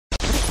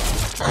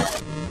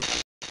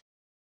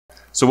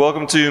So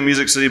welcome to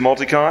Music City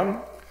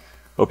Multicon.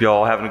 Hope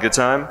y'all having a good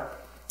time.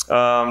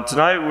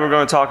 Tonight we're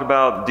going to talk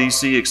about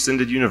DC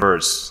Extended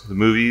Universe, the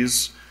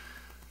movies,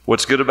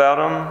 what's good about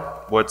them,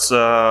 what's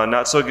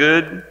not so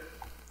good,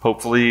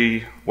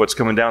 hopefully what's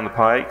coming down the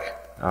pike,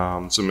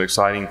 some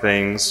exciting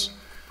things.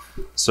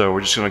 So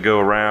we're just going to go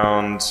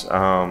around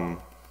and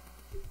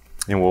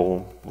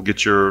we'll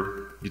get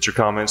your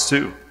comments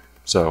too.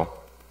 So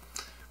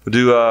we'll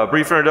do a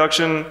brief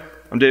introduction.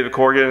 I'm David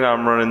Corrigan.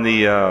 I'm running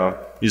the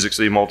Music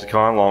City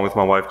Multicon along with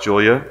my wife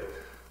Julia,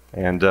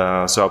 and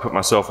so I put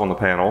myself on the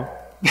panel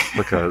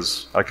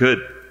because I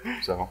could.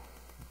 So,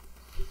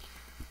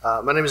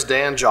 my name is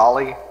Dan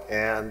Jolley,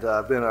 and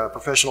I've been a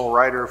professional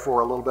writer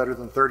for a little better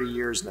than 30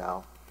 years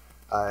now.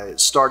 I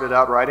started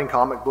out writing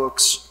comic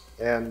books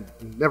and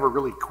never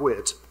really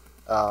quit,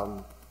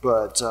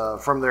 but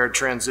from there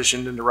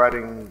transitioned into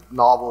writing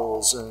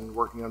novels and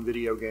working on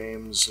video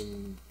games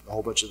and a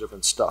whole bunch of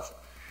different stuff.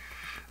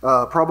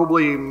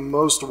 Probably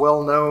most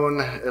well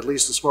known, at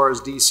least as far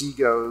as DC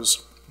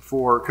goes,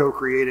 for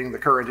co-creating the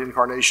current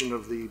incarnation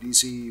of the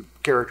DC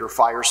character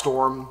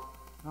Firestorm,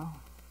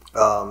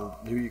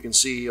 who you can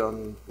see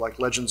on like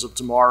Legends of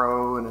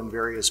Tomorrow and in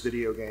various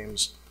video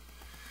games.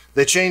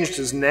 They changed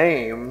his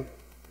name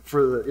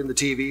in the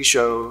TV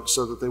show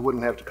so that they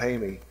wouldn't have to pay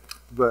me,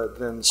 but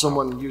then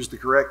someone used the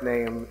correct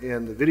name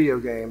in the video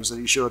games that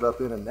he showed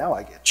up in, and now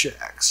I get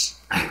checks.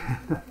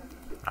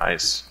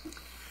 Nice.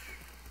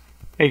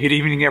 Hey, good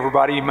evening,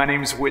 everybody. My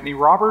name is Whitney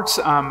Roberts.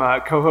 I'm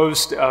a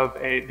co-host of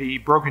the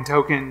Broken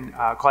Token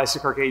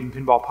Classic Arcade and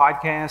Pinball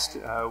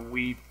podcast.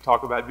 We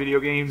talk about video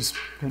games,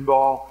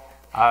 pinball,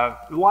 a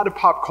lot of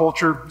pop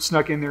culture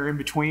snuck in there in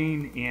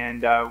between,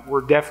 and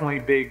we're definitely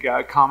big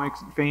comic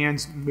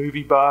fans,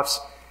 movie buffs,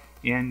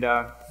 and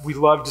we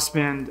love to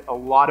spend a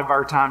lot of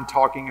our time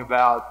talking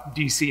about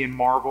DC and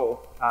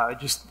Marvel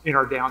just in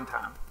our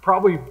downtime.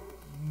 Probably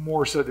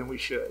more so than we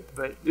should,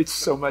 but it's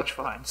so much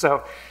fun.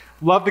 So.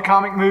 Love the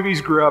comic movies.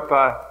 Grew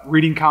up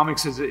reading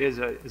comics as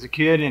a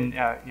kid and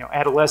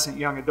adolescent,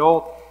 young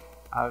adult.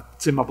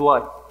 It's in my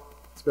blood.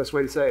 It's the best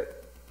way to say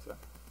it. So.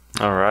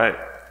 All right,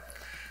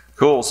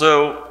 cool.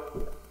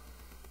 So,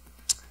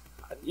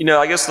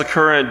 I guess the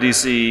current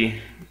DC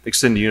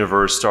Extended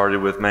Universe started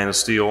with Man of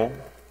Steel,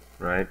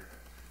 right?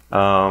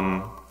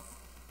 I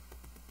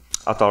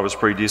thought it was a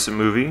pretty decent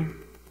movie.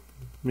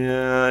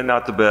 Yeah,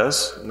 not the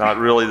best. Not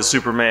really the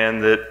Superman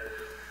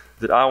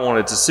that I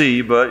wanted to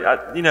see,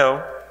 but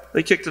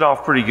they kicked it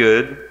off pretty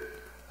good.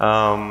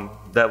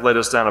 That led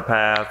us down a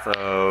path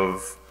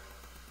of,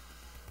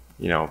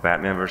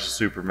 Batman versus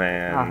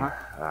Superman.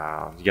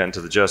 You got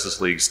into the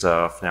Justice League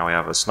stuff. Now we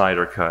have a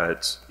Snyder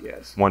cut.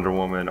 Yes. Wonder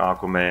Woman,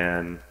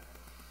 Aquaman.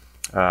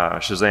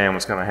 Shazam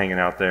was kind of hanging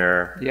out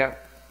there. Yeah.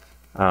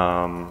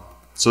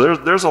 So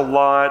there's a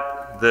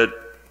lot that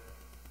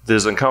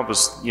is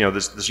encompassed.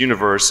 This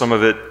universe. Some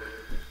of it,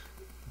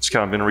 it's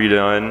kind of been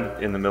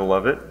redone in the middle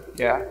of it.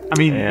 Yeah, I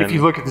mean, if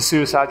you look at the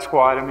Suicide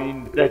Squad, I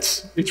mean,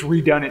 it's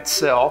redone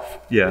itself.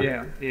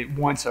 Yeah. It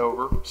once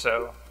over,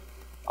 so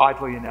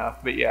oddly enough,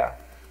 but yeah.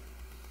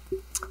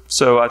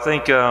 So I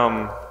think,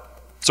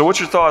 so what's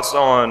your thoughts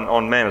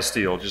on Man of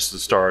Steel, just to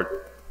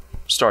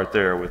start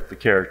there with the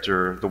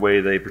character, the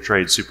way they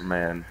portrayed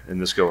Superman in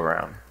this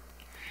go-around?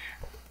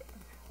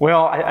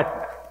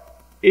 Well,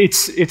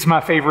 it's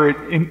my favorite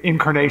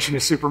incarnation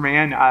of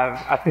Superman.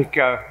 I think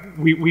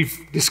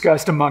we've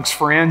discussed amongst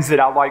friends that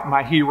I like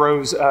my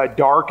heroes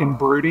dark and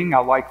brooding. I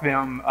like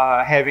them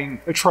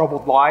having a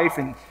troubled life,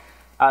 and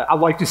I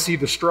like to see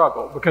the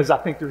struggle because I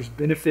think there's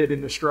benefit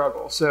in the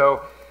struggle.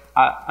 So,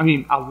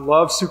 I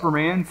love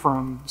Superman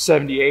from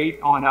 '78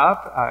 on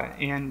up,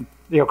 and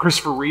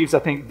Christopher Reeves I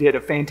think did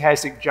a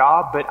fantastic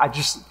job. But I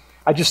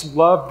just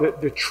love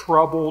the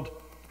troubled,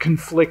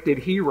 conflicted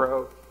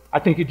hero. I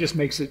think it just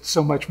makes it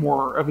so much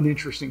more of an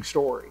interesting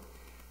story,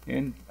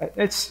 and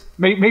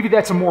maybe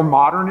that's a more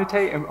modern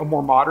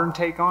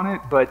take on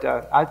it. But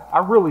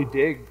I really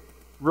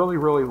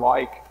really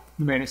like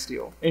the Man of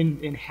Steel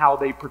and how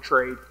they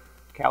portrayed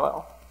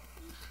Kal-El.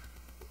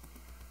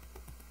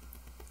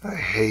 I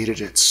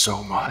hated it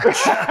so much.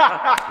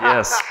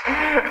 Yes,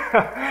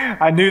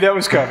 I knew that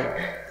was coming.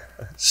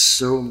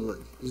 So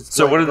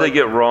what did they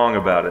get wrong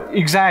about it?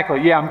 Exactly.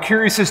 Yeah, I'm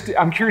curious as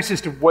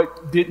to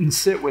what didn't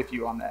sit with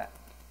you on that.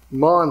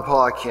 Ma and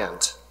Pa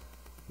Kent,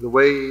 the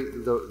way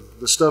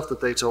the stuff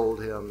that they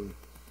told him,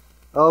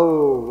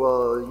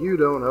 you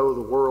don't owe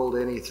the world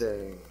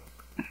anything.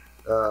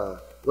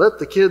 Let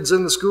the kids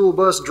in the school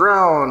bus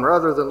drown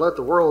rather than let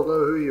the world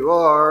know who you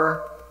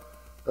are.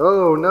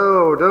 Oh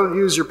no, don't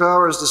use your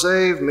powers to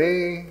save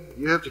me.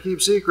 You have to keep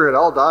secret.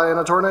 I'll die in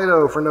a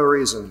tornado for no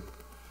reason.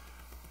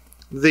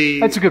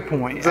 That's a good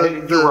point.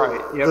 You're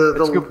right. Yep,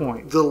 that's a good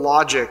point. The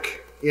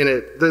logic in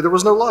it, there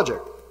was no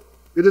logic.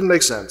 It didn't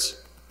make sense.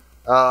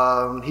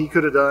 He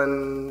could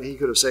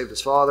have saved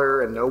his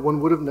father, and no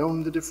one would have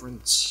known the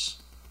difference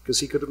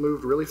because he could have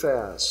moved really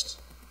fast.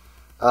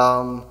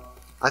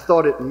 I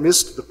thought it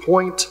missed the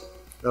point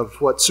of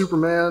what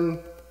Superman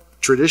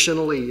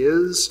traditionally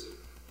is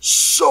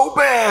so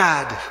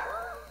bad.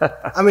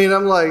 I mean,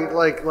 I'm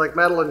like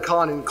Madeline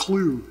Kahn in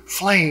Clue,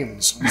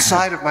 flames on the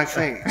side of my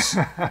face.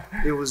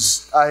 It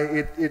was,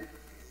 it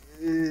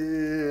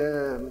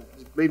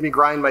made me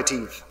grind my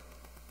teeth.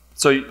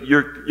 So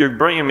you're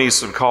bringing me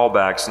some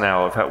callbacks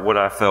now of what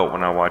I felt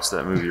when I watched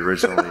that movie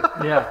originally.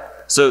 Yeah.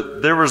 So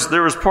there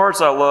was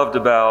parts I loved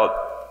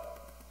about,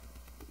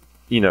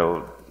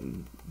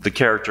 the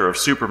character of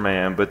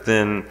Superman, but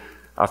then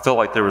I felt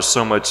like there was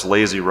so much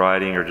lazy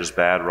writing or just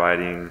bad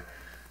writing,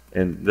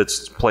 and that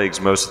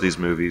plagues most of these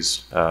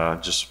movies.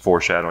 Just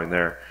foreshadowing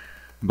there,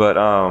 but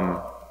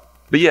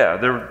yeah,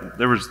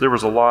 there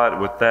was a lot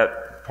with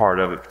that part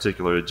of it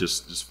particularly. It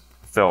just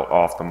felt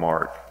off the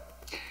mark.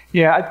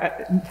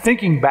 Yeah,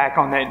 thinking back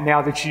on that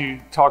now that you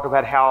talk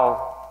about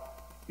how,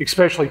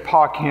 especially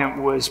Pa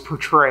Kent was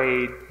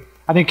portrayed,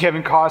 I think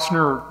Kevin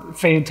Costner,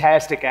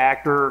 fantastic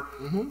actor,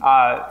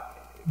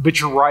 but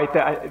you're right,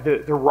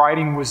 the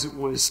writing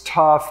was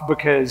tough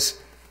because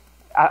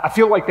I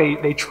feel like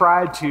they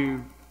tried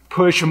to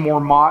push a more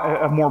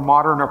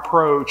modern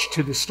approach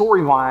to the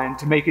storyline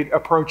to make it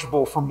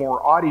approachable for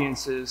more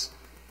audiences,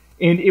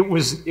 and it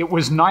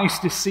was nice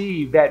to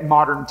see that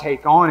modern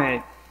take on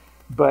it.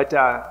 But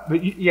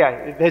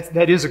yeah,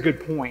 that is a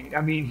good point.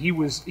 I mean, he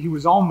was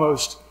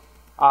almost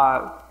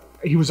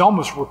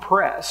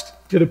repressed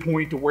to the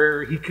point to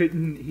where he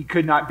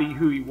could not be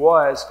who he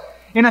was,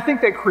 and I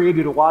think that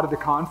created a lot of the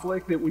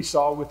conflict that we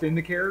saw within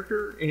the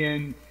character.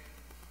 And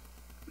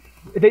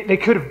they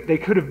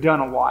could have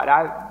done a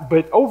lot.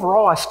 But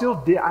overall, I still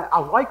did. I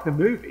like the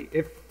movie.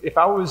 If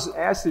I was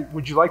asked,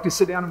 would you like to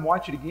sit down and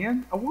watch it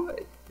again? I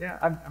would. Yeah.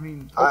 I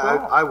mean,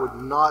 I would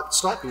not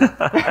stop you.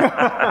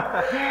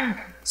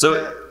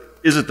 So,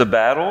 is it the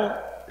battle?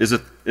 Is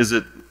it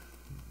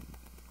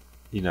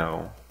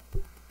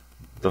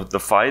the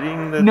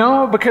fighting?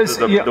 No, because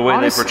the way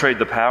honestly, they portrayed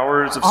the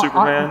powers of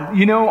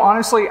Superman.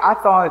 Honestly, I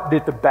thought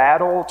that the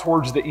battle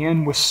towards the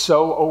end was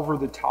so over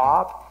the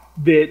top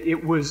that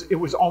it was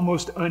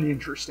almost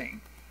uninteresting,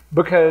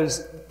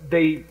 because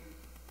they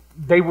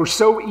were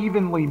so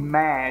evenly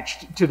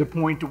matched to the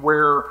point to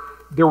where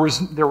there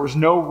was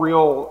no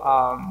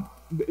real.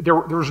 There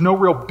was no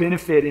real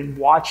benefit in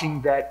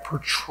watching that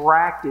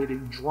protracted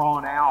and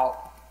drawn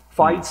out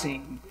fight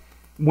scene,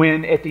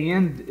 when at the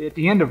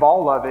end of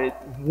all of it,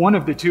 one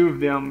of the two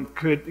of them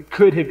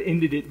could have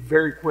ended it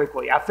very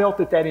quickly. I felt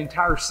that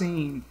entire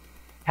scene,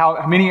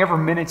 how many ever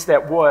minutes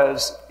that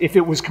was, if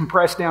it was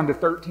compressed down to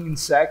 13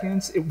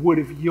 seconds, it would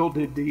have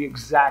yielded the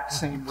exact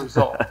same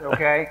result,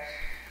 okay?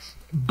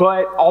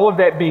 But all of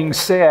that being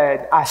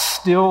said, I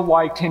still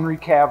liked Henry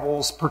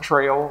Cavill's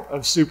portrayal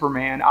of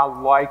Superman. I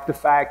liked the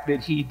fact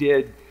that he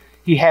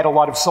had a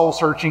lot of soul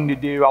searching to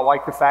do. I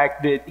like the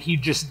fact that he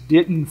just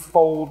didn't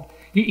fold.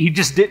 He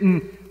just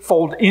didn't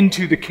fold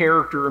into the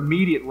character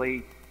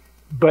immediately.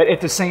 But at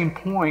the same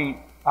point,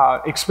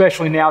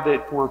 especially now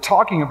that we're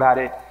talking about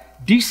it,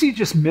 DC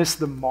just missed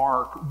the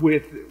mark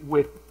with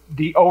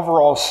the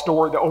overall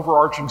story, the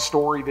overarching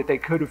story that they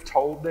could have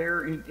told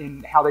there,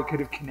 in how they could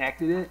have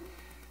connected it.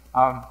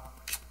 You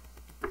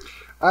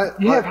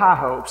have high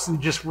hopes that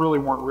just really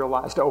weren't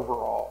realized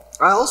overall.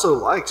 I also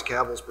liked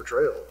Cavill's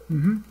portrayal.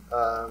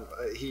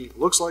 He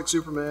looks like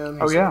Superman.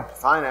 He's a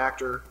fine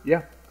actor.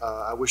 Yeah.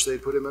 I wish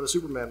they'd put him in a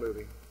Superman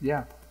movie.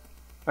 Yeah,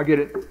 I get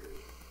it.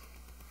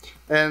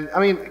 And I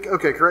mean,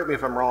 okay, correct me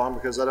if I'm wrong,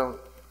 because I don't.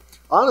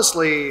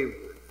 Honestly,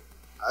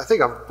 I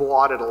think I've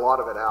blotted a lot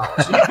of it out.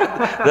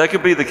 That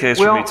could be the case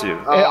for me too.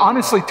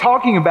 Honestly,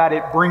 talking about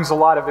it brings a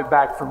lot of it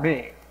back for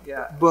me.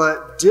 Yeah.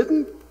 But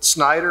didn't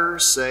Snyder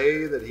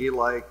say that he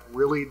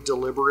really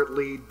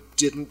deliberately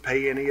didn't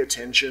pay any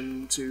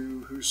attention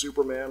to who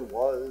Superman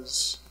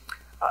was?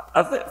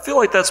 I feel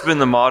like that's been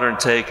the modern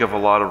take of a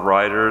lot of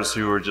writers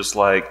who are just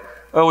like,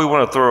 oh, we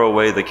want to throw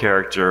away the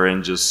character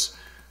and just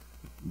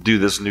do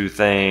this new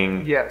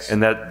thing. Yes.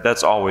 And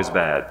that's always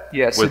bad.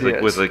 Yes,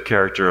 with a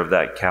character of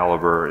that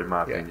caliber, in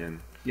my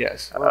opinion.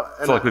 Yes. I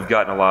feel like we've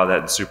gotten a lot of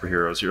that in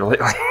superheroes here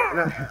lately.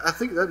 I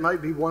think that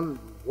might be one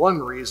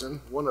reason,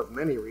 one of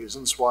many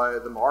reasons, why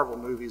the Marvel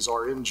movies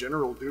are in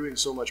general doing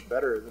so much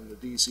better than the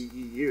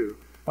DCEU.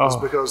 It's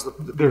because the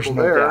people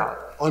there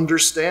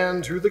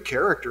understand who the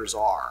characters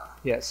are.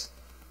 Yes.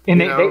 And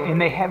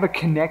they have a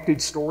connected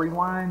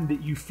storyline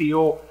that you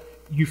feel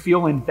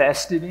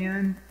invested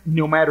in,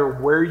 no matter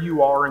where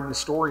you are in the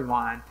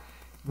storyline.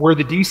 Where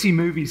the DC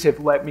movies have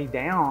let me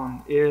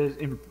down is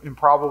in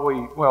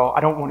probably, well,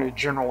 I don't want to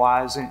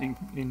generalize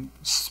and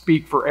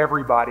speak for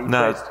everybody.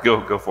 No,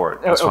 go for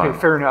it. That's fine.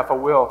 Fair enough. I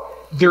will.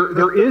 There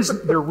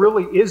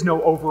really is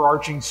no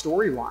overarching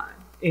storyline,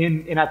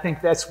 and I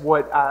think that's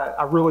what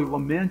I really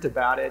lament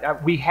about it.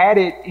 We had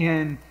it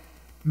in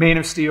Man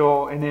of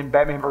Steel, and then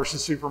Batman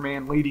versus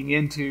Superman, leading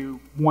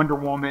into Wonder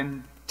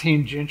Woman,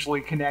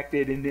 tangentially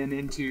connected, and then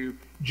into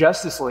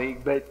Justice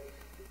League, but.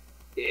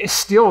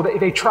 Still,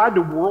 they tried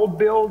to world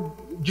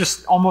build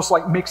just almost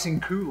like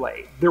mixing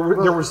Kool-Aid. There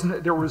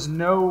was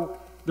no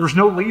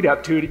lead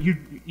up to it.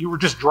 You were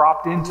just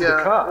dropped into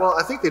the cup. Well,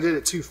 I think they did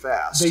it too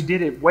fast. They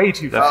did it way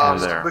too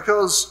fast.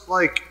 Because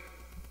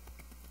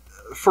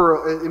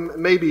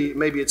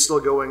maybe it's still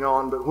going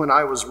on, but when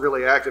I was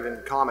really active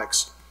in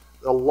comics,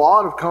 a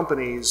lot of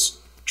companies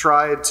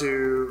tried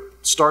to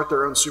start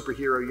their own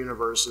superhero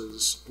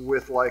universes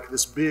with like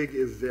this big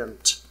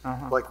event,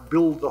 like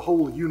build the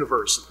whole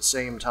universe at the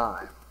same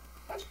time.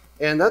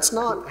 And that's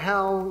not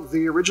how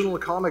the original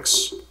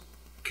comics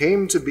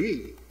came to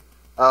be.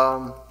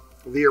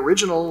 The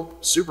original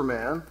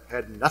Superman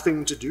had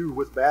nothing to do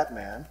with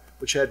Batman,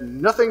 which had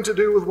nothing to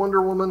do with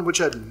Wonder Woman, which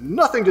had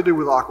nothing to do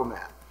with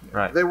Aquaman.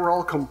 Right. They were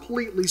all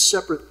completely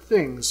separate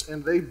things,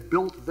 and they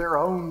built their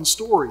own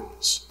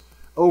stories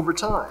over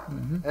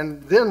time.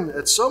 And then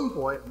at some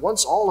point,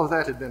 once all of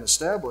that had been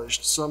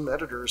established, some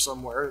editor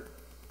somewhere,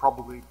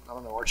 probably, I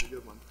don't know, Archie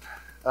Goodwin,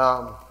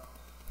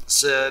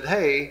 said,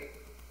 hey,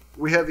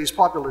 we have these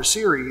popular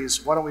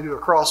series, why don't we do a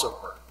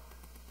crossover?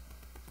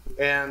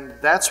 And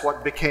that's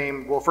what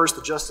became, well, first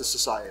the Justice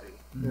Society,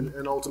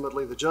 and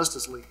ultimately the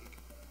Justice League.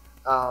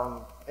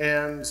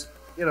 And,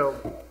 you know,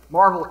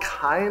 Marvel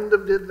kind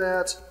of did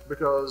that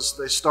because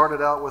they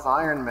started out with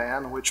Iron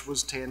Man, which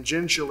was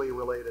tangentially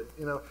related.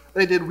 You know,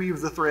 they did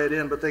weave the thread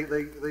in, but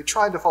they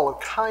tried to follow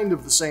kind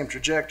of the same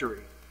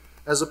trajectory,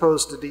 as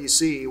opposed to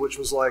DC, which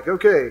was like,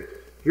 okay,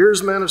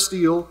 here's Man of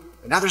Steel,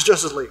 and now there's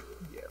Justice League.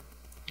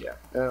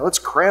 Let's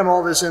cram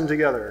all this in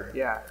together.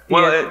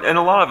 Well, and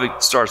a lot of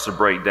it starts to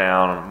break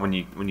down when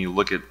you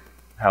look at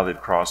how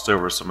they've crossed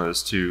over some of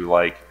this too.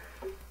 Like,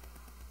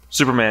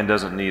 Superman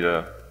doesn't need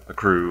a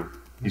crew.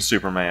 He's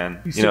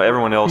Superman.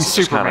 Everyone else is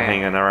just kind of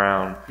hanging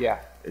around.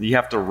 You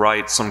have to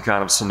write some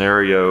kind of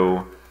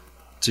scenario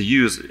to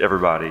use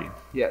everybody.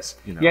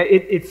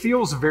 It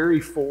feels very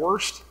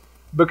forced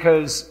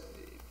because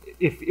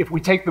if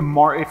we take the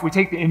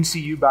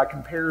MCU by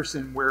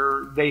comparison,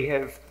 where they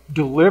have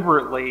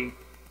deliberately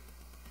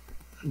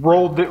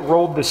rolled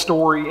the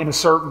story in a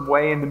certain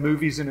way and the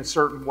movies in a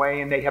certain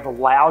way, and they have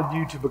allowed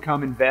you to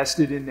become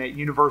invested in that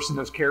universe and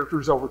those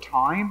characters over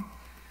time,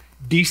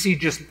 DC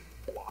just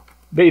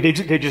they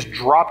just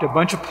dropped a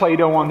bunch of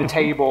Play-Doh on the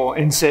table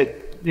and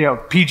said,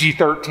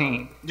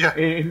 PG-13,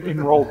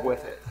 and rolled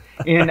with it.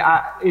 And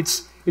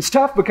it's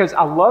tough because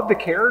I love the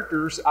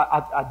characters.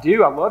 I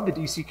do. I love the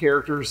DC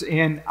characters,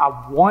 and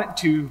I want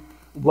to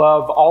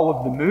love all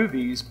of the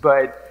movies,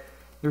 but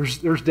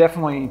there's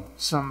definitely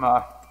some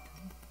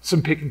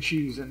pick and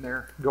choose in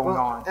there going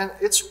on. And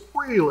it's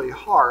really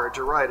hard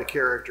to write a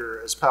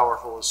character as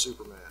powerful as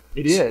Superman.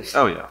 It is.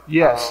 Oh yeah.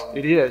 Yes,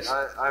 it is.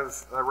 I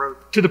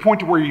wrote to the point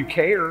to where you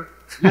care.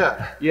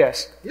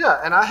 Yes. Yeah,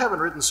 and I haven't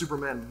written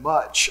Superman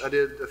much. I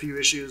did a few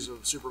issues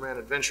of Superman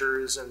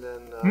Adventures, and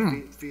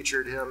then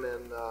featured him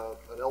in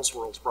an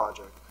Elseworlds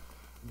project.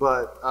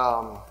 But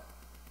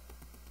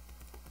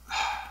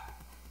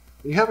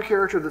you have a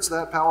character that's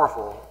that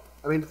powerful.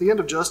 I mean, at the end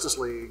of Justice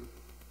League,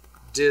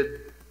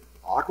 did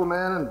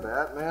Aquaman and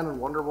Batman and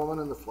Wonder Woman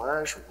and the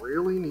Flash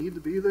really need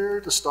to be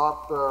there to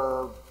stop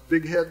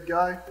Big Head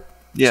guy?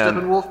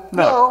 Steppenwolf?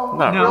 No,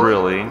 not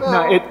really.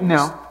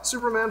 No.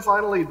 Superman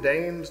finally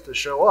deigned to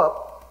show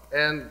up,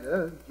 and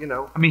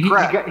I mean,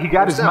 he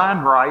got his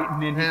mind right,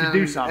 and then he could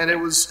do something. And it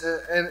was,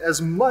 and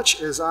as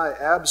much as I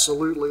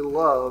absolutely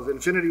love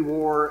Infinity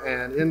War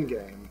and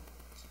Endgame,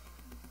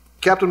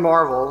 Captain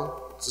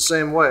Marvel, it's the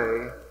same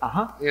way.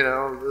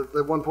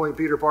 At one point,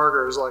 Peter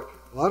Parker is like,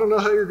 well, I don't know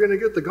how you're going to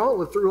get the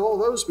gauntlet through all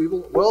those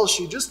people. Well,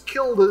 she just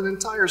killed an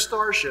entire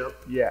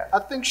starship. I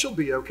think she'll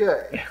be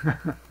okay.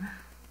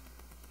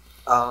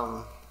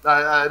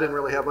 I didn't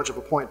really have much of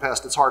a point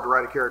past it's hard to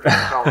write a character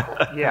that's powerful.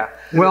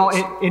 Well,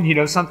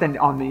 and something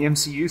on the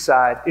MCU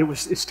side,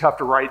 it's tough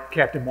to write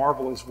Captain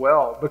Marvel as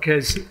well,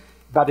 because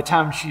by the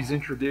time she's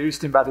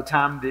introduced and by the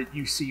time that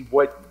you see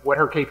what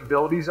her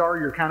capabilities are,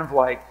 you're kind of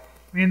like,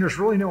 man, there's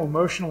really no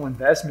emotional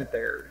investment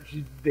there.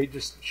 They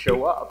just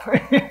show up.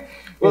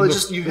 Well, they're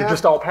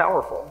just all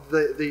powerful.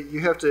 You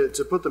have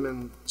to put them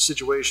in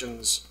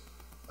situations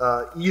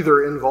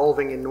either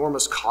involving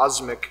enormous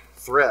cosmic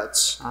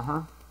threats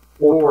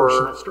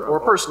or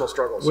personal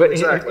struggles. Well,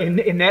 exactly.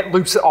 And that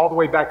loops all the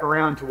way back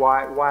around to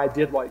why I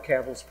did like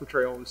Cavill's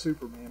portrayal of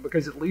Superman,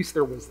 because at least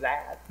there was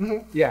that.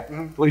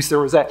 At least there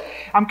was that.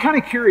 I'm kind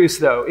of curious,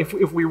 though, if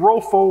we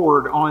roll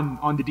forward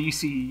on the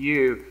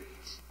DCEU,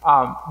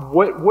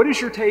 what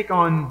is your take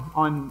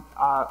on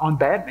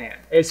Batman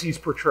as he's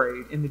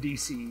portrayed in the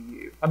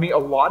DCEU? I mean, a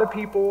lot of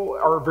people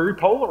are very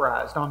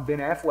polarized on Ben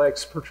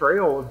Affleck's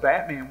portrayal of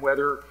Batman,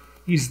 whether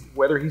he's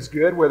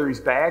good, whether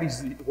he's bad,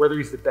 whether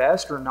he's the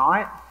best or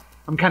not.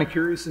 I'm kind of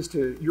curious as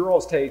to your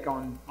all's take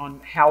on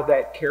how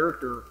that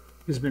character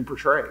has been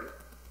portrayed.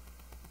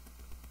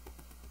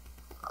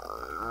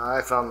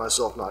 I found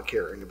myself not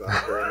caring about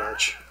it very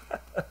much,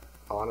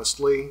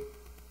 honestly.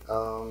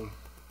 And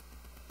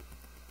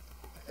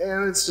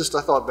it's just,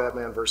 I thought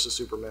Batman versus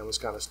Superman was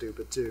kind of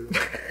stupid too.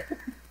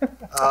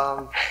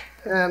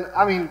 And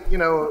I mean,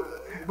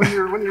 when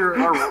you're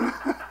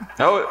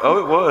oh,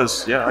 it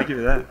was. Yeah, I give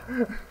you that.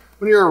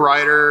 when you're a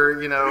writer,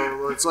 you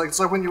know, it's like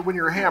when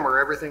you're a hammer,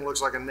 everything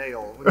looks like a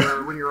nail.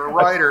 When you're a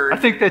writer, I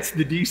think that's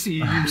the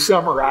DCU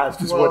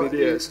summarized is what it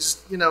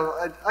is. You know,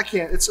 I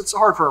can't. It's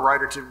hard for a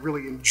writer to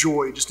really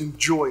enjoy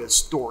a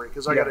story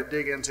because I got to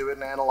dig into it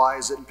and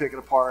analyze it and pick it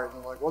apart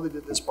and like, well, they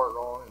did this part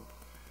wrong, and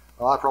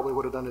I probably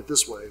would have done it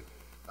this way.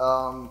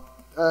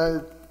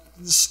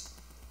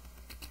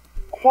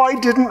 Why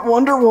didn't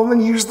Wonder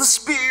Woman use the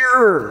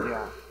spear?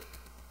 Yeah.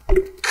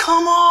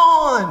 Come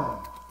on!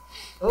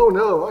 Oh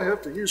no, I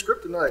have to use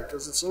kryptonite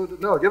because it's so.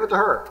 No, give it to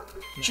her.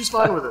 She's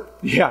fine with it.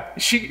 Yeah,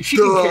 she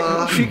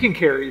can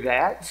carry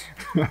that.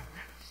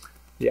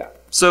 Yeah.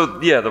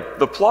 So yeah,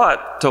 the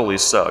plot totally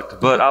sucked,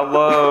 but I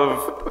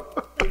love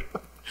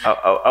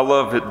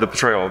the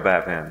portrayal of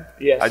Batman.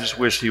 Yes. I just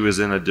wish he was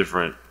in a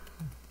different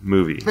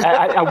movie.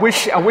 I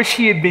wish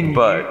he had been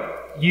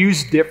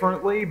used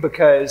differently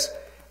because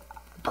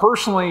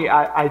personally,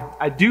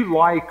 I do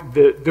like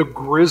the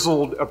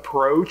grizzled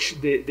approach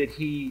that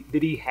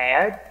he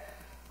had.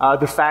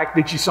 The fact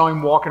that you saw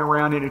him walking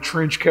around in a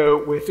trench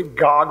coat with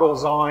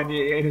goggles on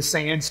in a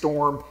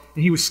sandstorm,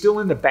 and he was still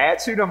in the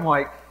bat suit. I'm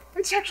like,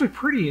 it's actually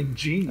pretty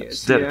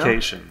ingenious. That's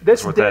dedication. You know?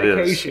 That's what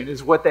dedication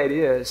is what that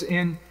is.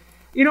 And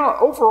you know,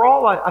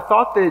 overall, I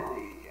thought that,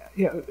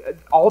 you know,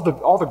 all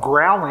the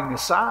growling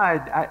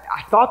aside,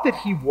 I thought that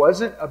he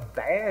wasn't a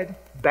bad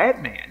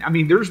Batman. I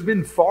mean, there's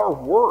been far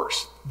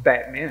worse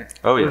Batmen.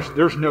 Oh yeah,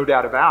 there's no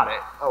doubt about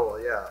it. Oh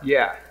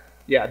yeah.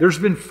 Yeah. There's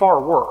been far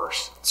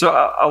worse. So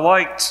I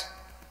liked.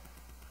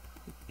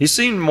 He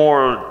seemed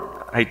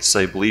more, I hate to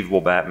say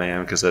believable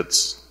Batman because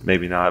that's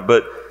maybe not,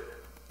 but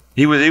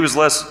he was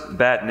less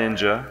Bat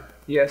Ninja.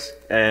 Yes.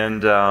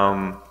 And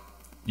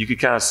you could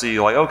kind of see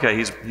like, okay,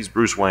 he's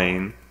Bruce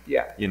Wayne.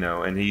 Yeah. You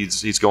know, and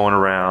he's going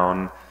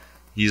around,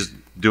 he's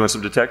doing some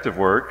detective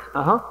work.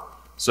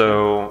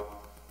 So,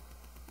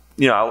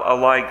 you know,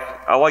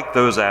 I like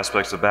those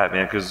aspects of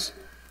Batman because,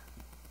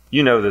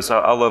 you know this,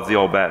 I love the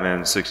old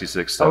Batman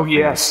 '66 stuff. Oh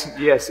yes,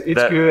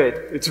 it's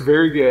good. It's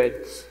very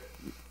good.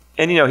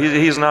 And you know,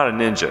 he's not a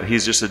ninja.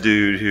 He's just a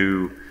dude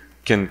who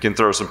can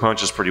throw some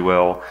punches pretty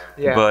well.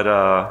 Yeah. But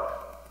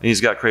he's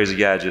got crazy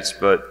gadgets.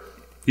 But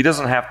he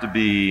doesn't have to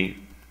be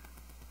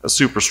a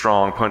super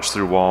strong, punch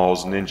through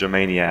walls ninja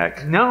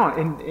maniac. No,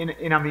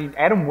 and I mean,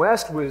 Adam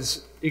West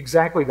was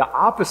exactly the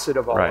opposite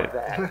of all of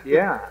that.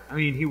 Yeah, I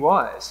mean, he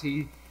was.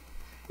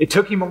 It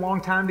took him a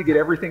long time to get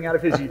everything out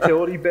of his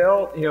utility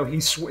belt. You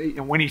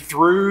know, when he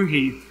threw,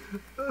 you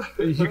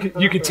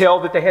could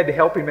tell that they had to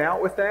help him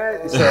out with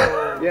that.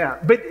 So yeah,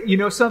 but you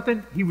know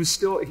something, he was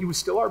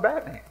still our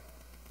Batman.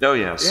 Oh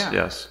yes,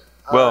 yes.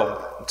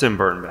 Well, Tim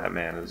Burton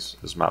Batman is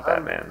my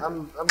Batman.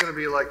 I'm going to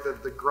be like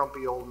the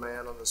grumpy old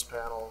man on this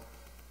panel.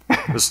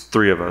 There's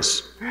three of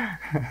us.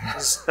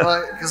 Because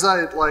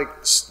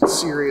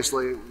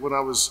seriously, when I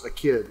was a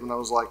kid, when I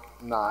was like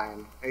 8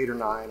 or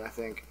 9, I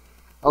think,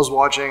 I was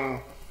watching.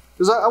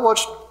 Because I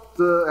watched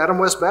the Adam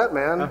West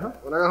Batman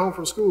when I got home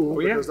from school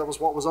because that was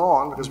what was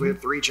on because we had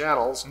 3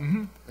 channels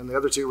and the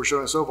other 2 were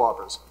showing soap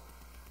operas.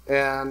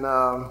 And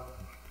I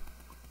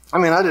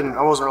mean, I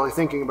wasn't really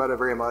thinking about it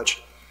very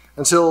much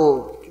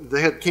until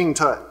they had King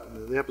Tut,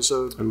 the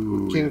episode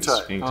King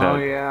Tut. King Tut. Oh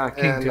yeah,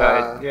 King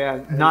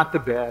Tut. Not the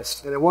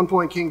best. And at one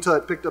point, King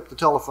Tut picked up the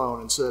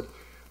telephone and said,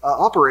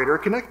 "Operator,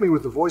 connect me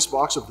with the voice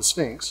box of the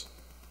Sphinx."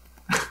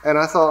 And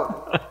I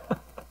thought,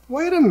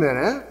 wait a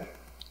minute.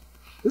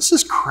 This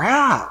is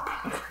crap.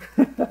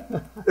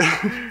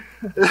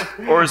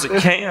 Or is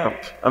it camp?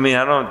 I mean,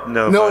 I don't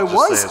know. No, it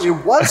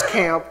was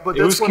camp, but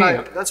that's when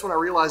I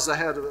realized I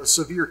had a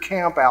severe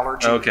camp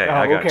allergy. Okay,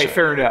 I got okay, you.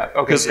 fair enough.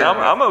 Okay, because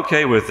I'm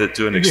okay with it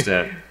to an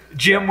extent.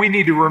 Jim, we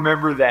need to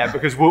remember that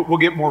because we'll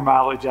get more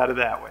mileage out of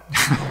that one.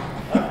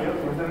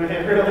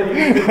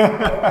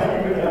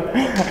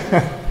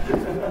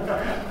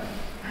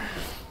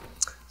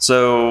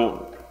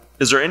 So,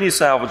 is there any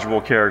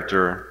salvageable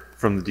character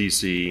from the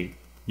DC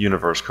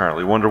universe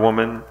currently? Wonder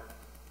Woman,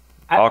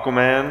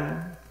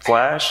 Aquaman,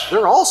 Flash?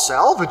 They're all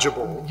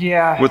salvageable.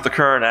 Yeah. With the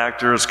current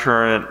actors,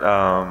 current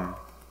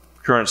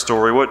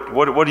story,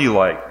 what do you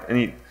like?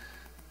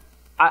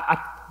 I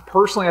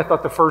personally, I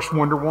thought the first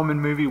Wonder Woman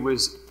movie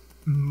was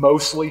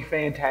mostly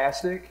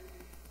fantastic.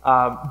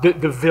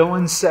 The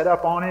villain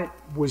setup on it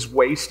was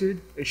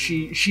wasted.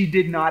 She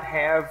did not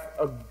have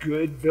a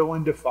good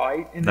villain to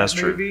fight in that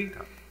movie.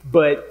 True.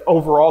 But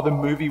overall, the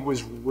movie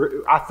was.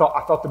 I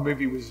thought the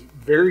movie was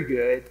very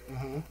good.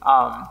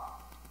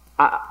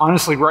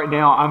 Honestly, right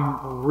now,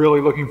 I'm really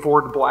looking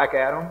forward to Black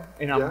Adam,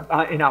 and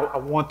I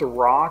want The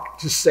Rock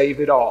to save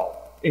it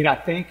all. And I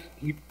think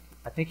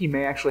he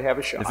may actually have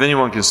a shot. If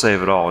anyone can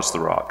save it all, it's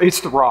The Rock.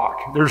 It's The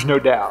Rock. There's no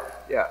doubt.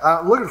 Yeah.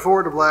 I'm looking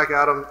forward to Black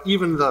Adam,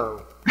 even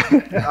though.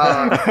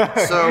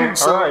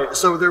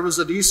 So there was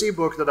a DC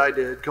book that I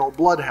did called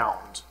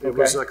Bloodhound. It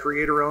was a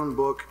creator-owned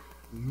book.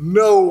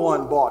 No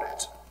one bought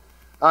it.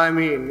 I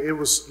mean, it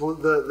was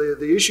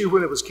the issue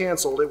when it was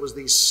canceled. It was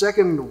the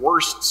second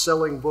worst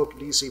selling book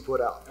DC put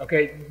out.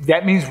 Okay,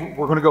 that means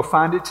we're going to go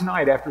find it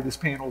tonight after this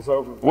panel's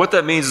over. What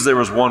that means is there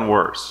was one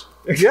worse.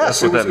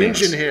 Yes, it was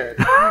Engine Head.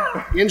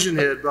 Engine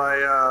Head by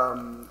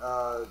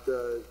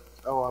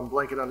I'm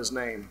blanking on his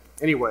name.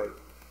 Anyway,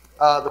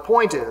 the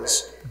point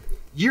is,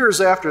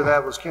 years after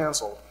that was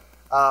canceled,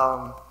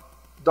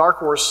 Dark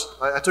Horse,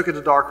 I took it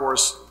to Dark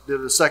Horse,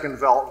 did a second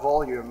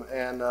volume,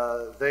 and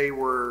they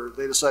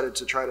decided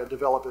to try to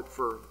develop it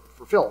for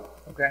film.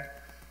 Okay.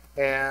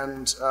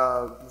 And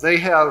they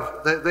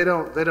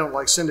don't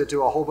like send it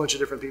to a whole bunch of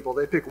different people.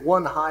 They pick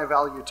one high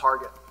value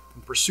target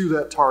and pursue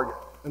that target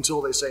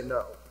until they say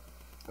no.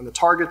 And the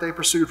target they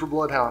pursued for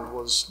Bloodhound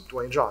was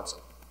Dwayne Johnson.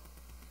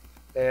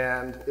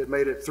 And it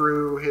made it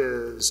through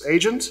his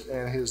agent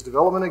and his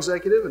development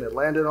executive, and it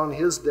landed on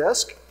his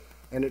desk.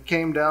 And it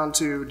came down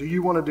to, do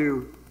you want to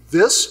do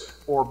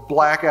this or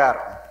Black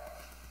Adam?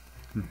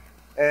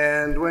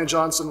 And Dwayne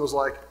Johnson was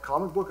like,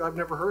 comic book I've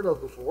never heard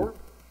of before.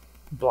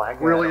 Black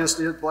Adam. Really is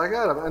Black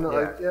Adam. And,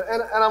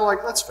 and I'm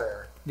like, that's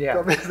fair. Yeah.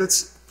 I mean,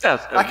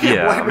 I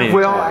can't blame him.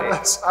 Well,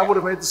 I would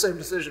have made the same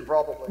decision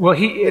probably. Well,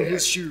 in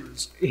his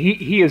shoes.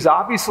 He is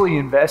obviously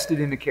invested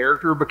in the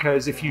character,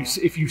 because if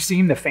you've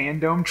seen the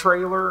Fandom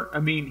trailer, I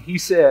mean, he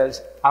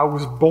says, I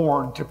was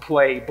born to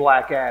play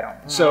Black Adam.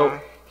 So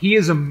he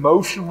is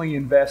emotionally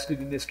invested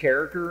in this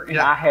character, and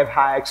I have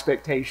high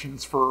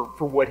expectations for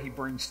what he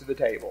brings to the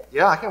table.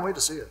 Yeah, I can't wait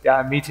to see it.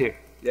 Yeah, me too.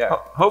 Yeah.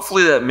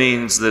 Hopefully that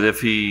means that if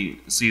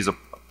he sees a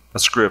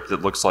script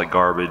that looks like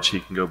garbage, he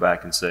can go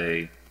back and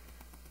say,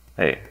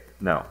 hey,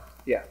 no.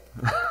 Yeah.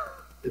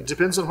 It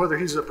depends on whether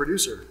he's a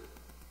producer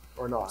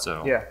or not.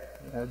 So yeah,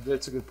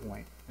 that's a good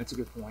point. That's a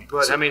good point.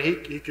 But I mean,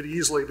 he could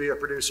easily be a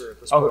producer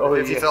at this point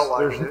if he felt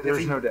like it.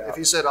 There's no doubt. If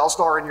he said, "I'll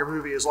star in your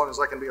movie as long as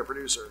I can be a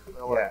producer,"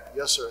 like,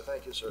 yes, sir,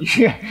 thank you, sir.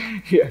 Yeah.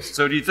 Yes.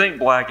 So do you think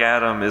Black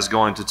Adam is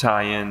going to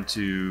tie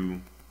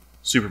into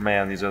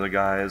Superman, these other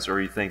guys,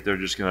 or you think they're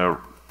just going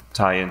to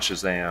tie in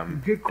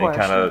Shazam? Good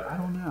question. And kind of I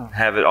don't know.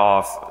 have it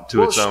off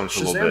to its own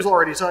for a little bit? Shazam's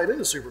already tied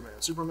into Superman.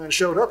 Superman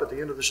showed up at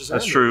the end of the Shazam.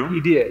 That's true. He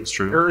did. That's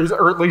true.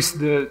 Or at least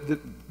the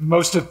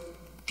most of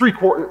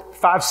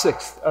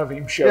 5/6 of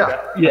him showed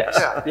up. Yes.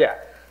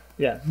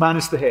 Yeah.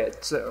 Minus the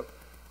head. So.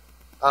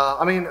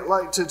 I mean,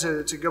 like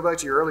to go back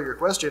to your earlier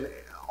question,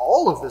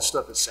 all of this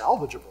stuff is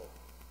salvageable.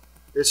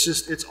 It's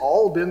just it's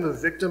all been the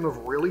victim of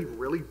really,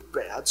 really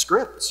bad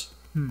scripts.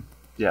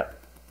 Yeah.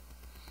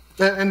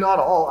 And not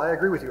all. I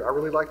agree with you. I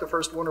really like the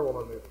first Wonder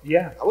Woman movie.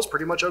 Yeah. I was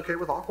pretty much okay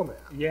with Aquaman.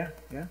 Yeah.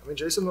 I mean,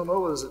 Jason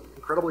Momoa is an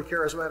incredibly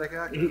charismatic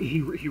actor.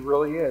 He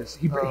really is.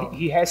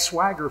 He has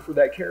swagger for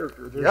that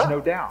character. There's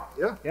no doubt.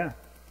 Yeah.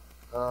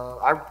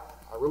 I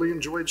really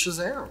enjoyed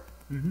Shazam.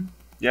 Mm-hmm.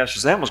 Yeah,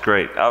 Shazam was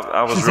great.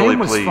 I was Shazam really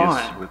was pleased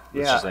fun. with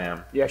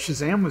Shazam. Yeah,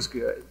 Shazam was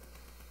good.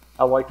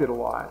 I liked it a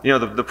lot. You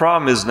know, the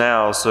problem is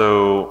now,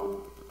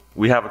 so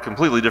we have a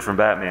completely different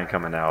Batman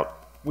coming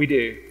out. We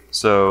do.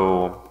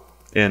 So,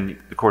 and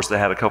of course they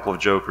had a couple of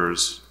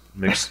Jokers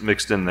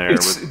mixed in there.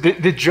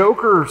 The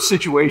Joker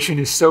situation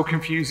is so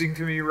confusing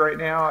to me right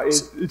now.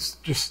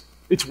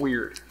 It's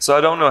weird. So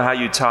I don't know how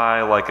you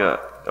tie like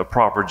a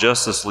proper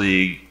Justice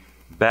League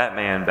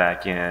Batman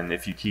back in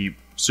if you keep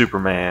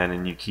Superman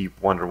and you keep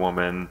Wonder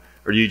Woman,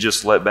 or do you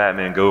just let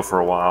Batman go for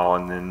a while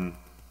and then...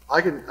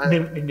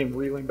 And then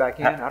reeling back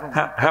in? I don't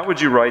know. How would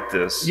you write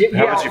this?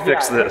 How would you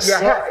fix this?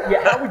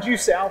 How would you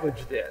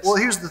salvage this? Well,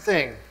 here's the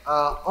thing.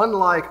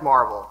 Unlike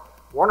Marvel,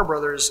 Warner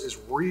Brothers is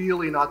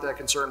really not that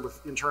concerned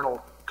with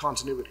internal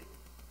continuity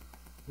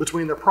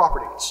between their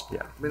properties.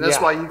 Yeah. I mean,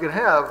 that's why you can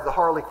have the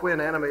Harley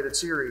Quinn animated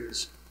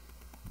series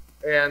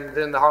and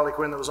then the Harley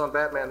Quinn that was on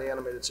Batman, the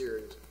animated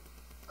series.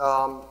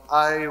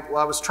 I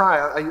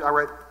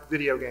write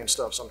video game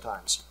stuff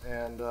sometimes,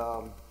 and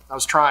I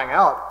was trying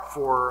out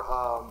for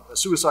a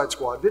Suicide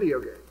Squad video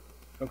game.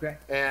 Okay.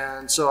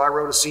 And so I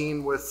wrote a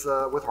scene with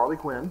Harley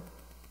Quinn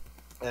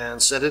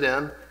and sent it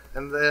in,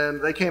 and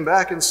then they came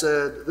back and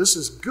said, this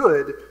is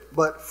good,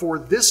 but for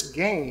this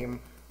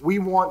game, we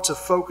want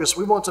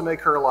to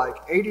make her like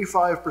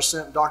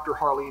 85% Dr.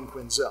 Harleen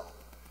Quinzel.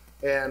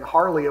 And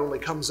Harley only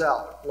comes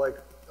out like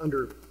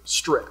under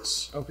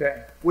stress.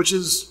 Okay. Which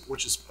is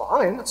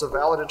fine. It's a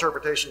valid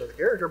interpretation of the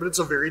character, but it's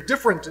a very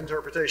different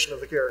interpretation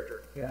of the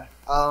character. Yeah.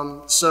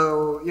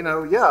 So,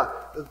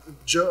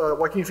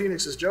 Joaquin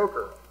Phoenix's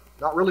Joker,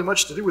 not really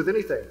much to do with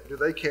anything. Do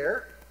they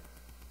care?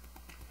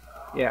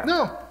 Yeah.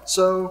 No.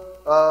 So,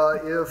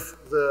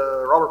 if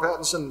the Robert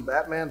Pattinson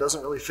Batman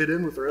doesn't really fit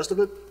in with the rest of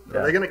it,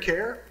 are they going to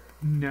care?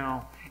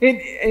 No.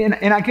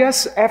 And I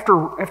guess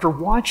after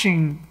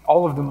watching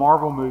all of the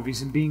Marvel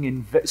movies and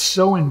being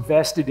so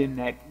invested in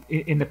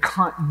the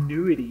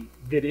continuity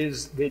that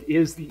is the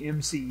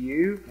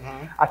MCU,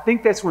 I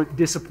think that's what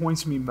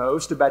disappoints me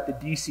most about the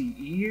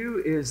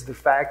DCEU is the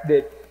fact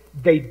that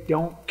they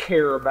don't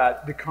care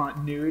about the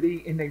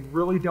continuity, and they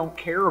really don't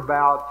care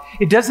about.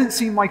 It doesn't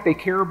seem like they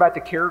care about the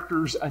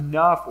characters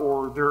enough,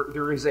 or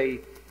there's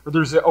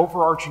an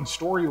overarching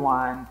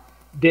storyline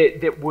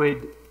that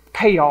would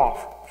pay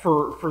off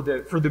for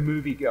the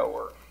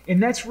moviegoer,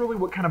 and that's really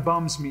what kind of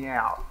bums me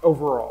out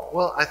overall.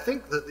 Well, I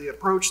think that the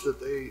approach that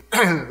they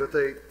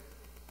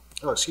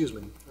excuse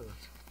me,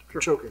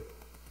 I'm choking.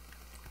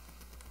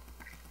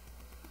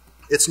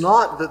 It's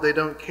not that they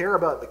don't care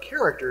about the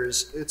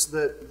characters; it's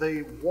that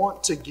they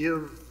want to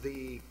give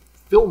the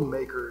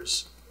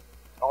filmmakers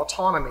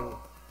autonomy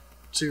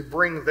to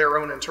bring their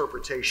own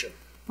interpretation.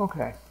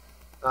 Okay.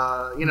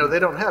 They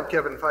don't have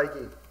Kevin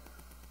Feige,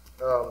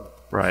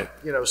 Right.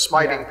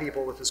 smiting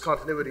people with his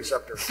continuity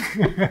scepter.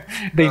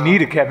 They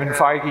need a Kevin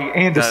Feige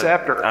and a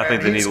scepter. I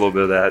think they need a little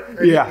bit of that.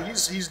 And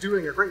he's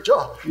doing a great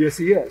job. Yes,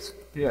 he is.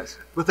 Yes.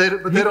 But they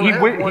don't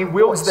have one he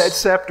wields voice. that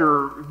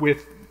scepter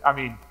with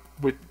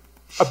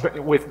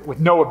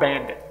no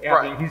abandon.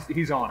 I mean,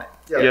 he's on it.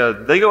 Yeah,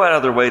 they go out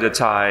of their way to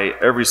tie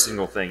every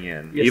single thing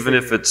in. Yes, Even they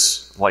if do.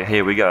 it's like,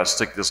 hey, we got to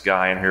stick this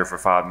guy in here for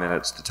 5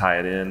 minutes to tie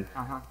it in,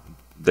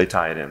 they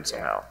tie it in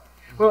somehow.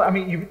 Well, I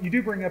mean, you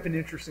do bring up an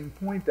interesting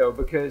point, though,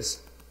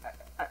 because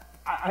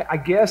I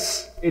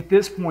guess at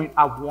this point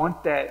I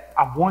want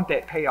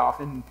that payoff,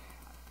 and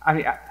I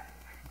mean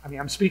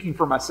I'm speaking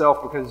for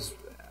myself because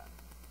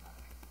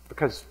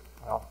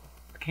well,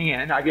 I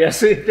can, I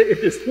guess, at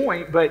this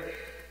point, but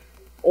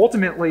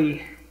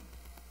ultimately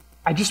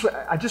I just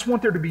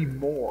want there to be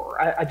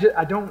more.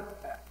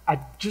 I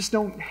just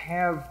don't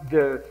have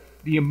the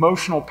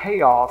emotional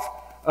payoff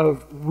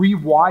of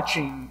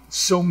rewatching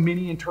so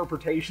many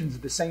interpretations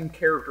of the same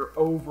character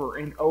over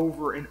and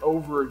over and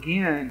over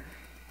again.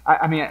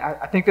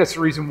 I think that's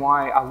the reason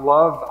why I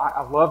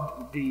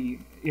love the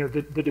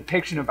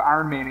depiction of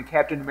Iron Man and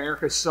Captain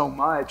America so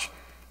much,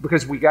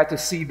 because we got to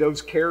see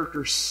those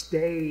characters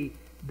stay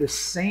the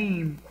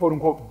same quote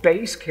unquote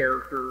base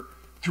character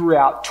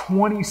throughout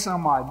 20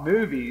 some odd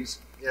movies.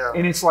 Yeah.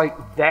 And it's like,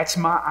 that's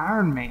my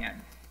Iron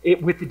Man.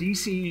 With the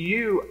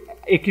DCEU,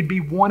 it could be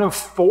one of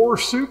 4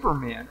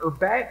 Supermen or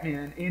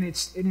Batman, and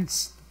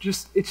it's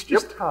just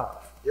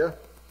tough. Yeah.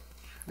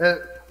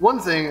 One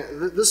thing,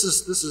 this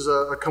is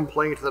a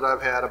complaint that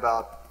I've had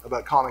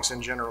about comics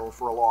in general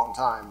for a long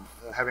time,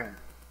 having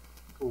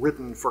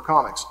written for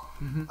comics.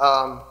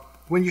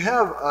 When you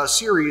have a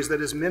series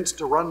that is meant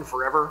to run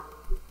forever,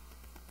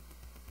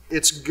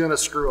 it's gonna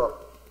screw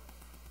up.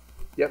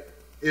 Yep.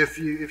 If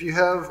you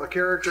have a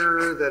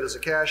character that is a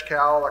cash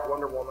cow like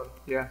Wonder Woman,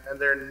 and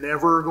they're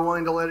never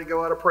going to let it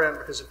go out of print,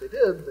 because if they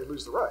did, they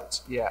lose the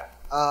rights. Yeah.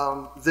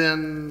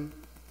 Then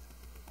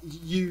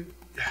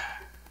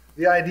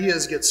the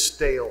ideas get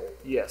stale.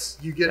 Yes.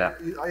 You get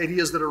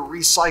ideas that are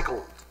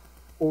recycled,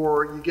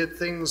 or you get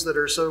things that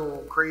are so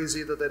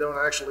crazy that they don't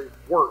actually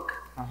work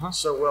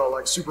so well,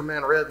 like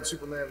Superman Red and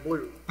Superman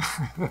Blue.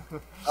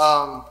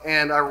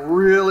 And I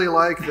really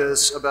like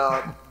this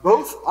about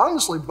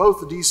honestly,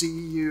 both the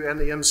DCEU and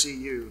the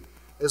MCU,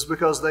 is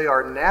because they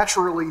are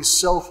naturally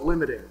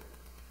self-limiting,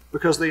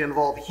 because they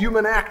involve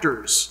human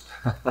actors.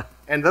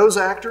 And those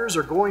actors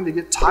are going to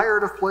get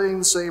tired of playing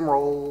the same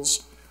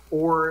roles,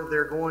 or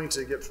they're going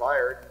to get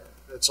fired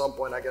at some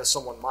point. I guess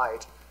someone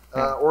might,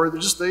 or their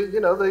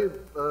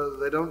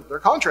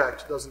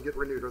contract doesn't get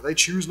renewed, or they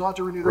choose not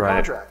to renew their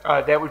contract.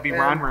 That would be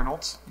Ryan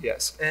Reynolds.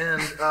 Yes.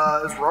 And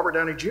it's Robert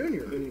Downey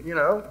Jr.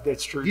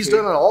 That's true. He's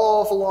done an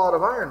awful lot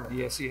of Iron Man.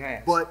 Yes, he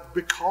has. But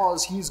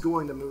because he's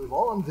going to move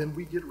on, then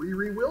we get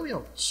Riri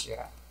Williams.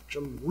 Yeah. Which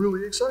I'm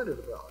really excited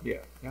about. Yeah.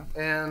 Yeah.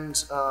 And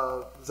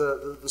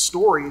the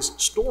stories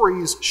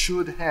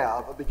should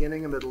have a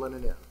beginning, a middle, and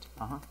an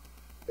end.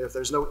 If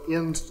there's no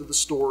end to the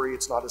story,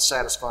 it's not as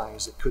satisfying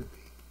as it could be.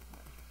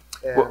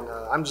 And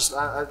I'm just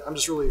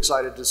really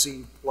excited to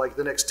see like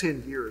the next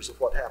 10 years of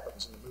what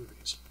happens in the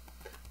movies.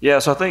 Yeah,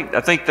 so I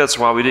think that's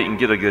why we didn't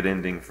get a good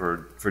ending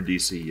for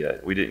DC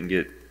yet. We didn't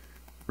get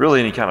really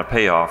any kind of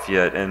payoff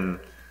yet, and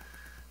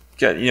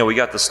we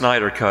got the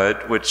Snyder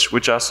cut,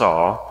 which I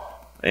saw,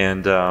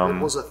 and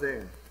it was a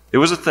thing. It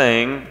was a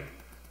thing,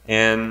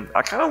 and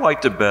I kind of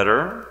liked it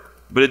better,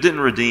 but it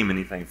didn't redeem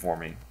anything for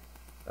me.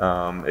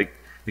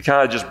 It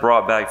kind of just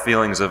brought back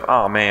feelings of,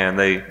 oh man,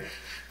 they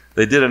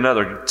did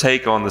another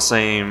take on the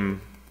same,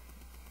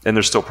 and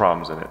there's still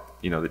problems in it.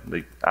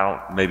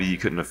 Maybe you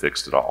couldn't have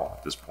fixed it all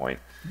at this point.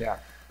 Yeah.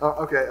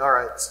 Okay, all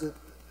right.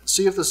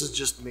 See if this is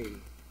just me.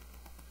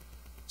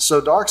 So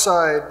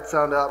Darkseid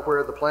found out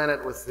where the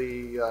planet with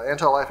the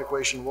anti-life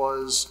equation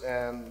was,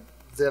 and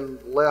then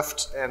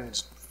left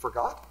and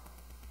forgot.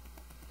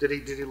 Did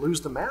he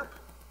lose the map?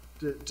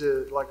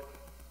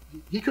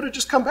 He could have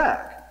just come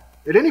back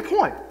at any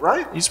point,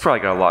 right? He's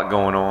probably got a lot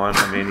going on.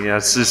 I mean,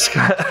 it's just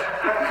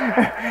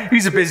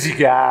he's a busy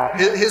guy.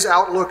 His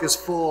outlook is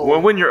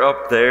full. When you're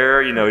up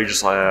there, you're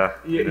just like,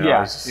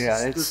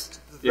 it's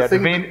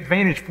the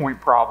vantage point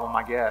problem,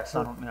 I guess.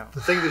 I don't know.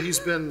 The thing that he's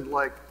been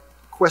like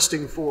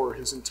questing for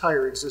his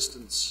entire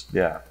existence.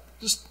 Yeah.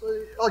 Just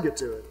I'll get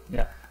to it.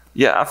 Yeah.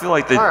 Yeah, I feel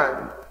like All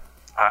right.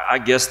 I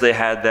guess they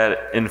had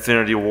that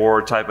Infinity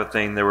War type of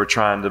thing they were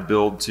trying to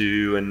build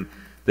to, and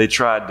they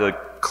tried to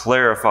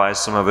clarify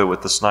some of it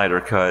with the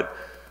Snyder cut,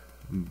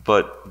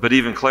 but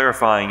even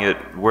clarifying it,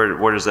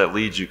 where does that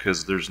lead you?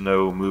 Because there's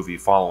no movie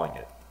following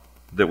it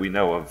that we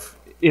know of.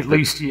 At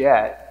least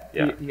yet.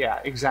 Yeah. Yeah,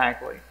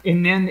 exactly.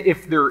 And then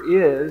if there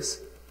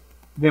is,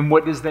 then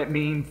what does that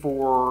mean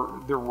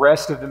for the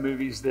rest of the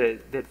movies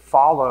that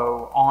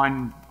follow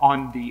on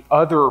the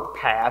other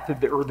path,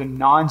 or the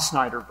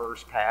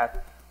non-Snyderverse path,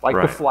 like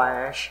Right. The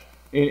Flash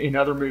and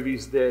other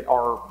movies that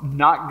are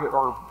not,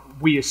 or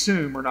we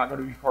assume are not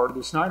going to be part of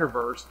the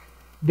Snyderverse?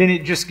 then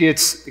it just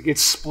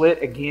gets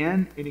split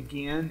again and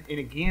again and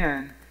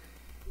again,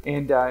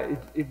 and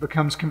it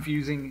becomes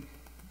confusing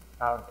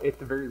at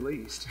the very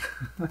least.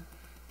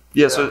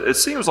 Yeah, so it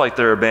seems like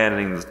they're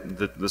abandoning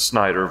the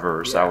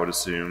Snyderverse, Yeah. I would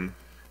assume,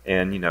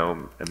 and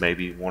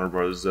maybe Warner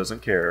Bros.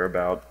 Doesn't care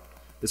about.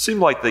 It seemed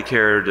like they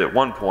cared at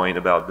one point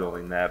about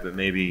building that, but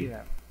maybe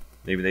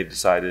they've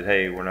decided,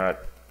 hey, we're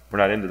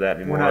not into that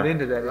anymore. We're not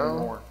into that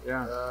anymore.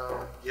 Yeah.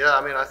 Yeah,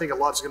 I mean, I think a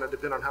lot's going to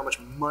depend on how much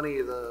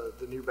money the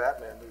new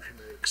Batman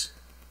movie makes.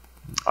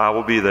 I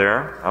will be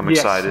there. I'm Yes.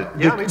 excited.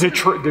 Yeah, me too.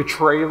 The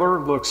trailer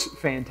looks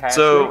fantastic.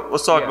 So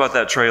let's talk Yes. about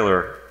that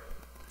trailer.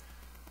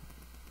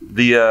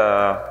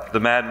 The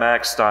Mad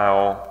Max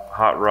style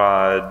hot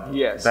rod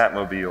Yes.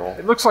 Batmobile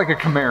It looks like a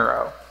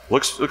Camaro.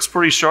 looks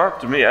pretty sharp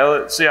to me.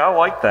 I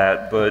like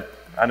that, but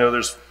I know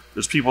there's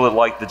people that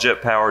like the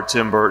jet powered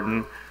Tim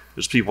Burton.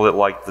 There's people that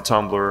like the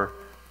Tumbler.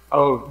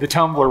 Oh, the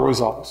Tumbler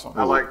was awesome.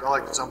 I like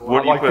the Tumbler.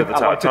 What do you like put at the I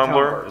top? like the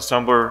Tumbler? Tumbler. Is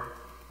Tumbler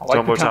I like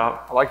Tumbler the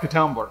top? I like the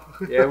Tumbler.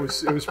 Yeah, it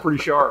was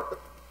pretty sharp.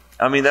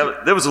 I mean,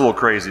 that was a little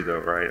crazy though,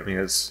 right? I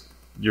mean,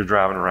 you're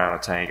driving around a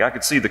tank. I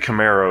could see the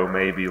Camaro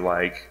maybe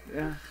like.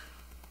 Yeah.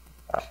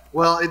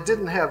 Well, it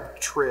didn't have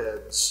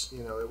treads.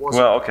 It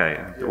wasn't. Well, okay,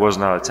 it was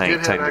not a It tank did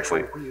have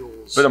technically, actual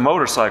wheels. but a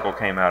motorcycle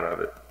came out of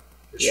it.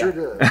 It sure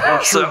did.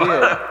 It sure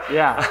did.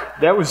 Yeah,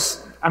 that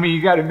was. I mean,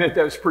 you got to admit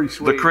that was pretty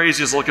sweet. The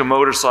craziest looking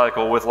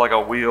motorcycle with like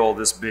a wheel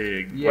this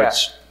big, Yeah.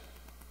 which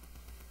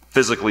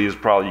physically is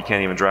probably you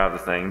can't even drive the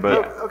thing,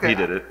 but Okay, he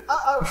did it.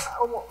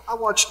 I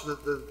watched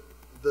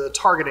the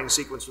targeting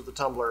sequence with the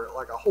Tumbler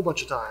like a whole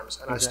bunch of times,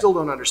 and I Okay. still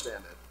don't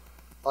understand it.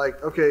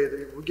 Like, okay,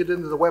 we get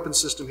into the weapon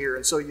system here,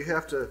 and so you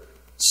have to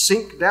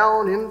sink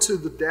down into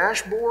the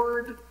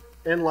dashboard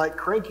and like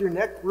crank your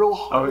neck real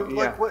hard. Oh, yeah.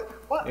 Like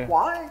what? Yeah.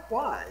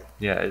 Why?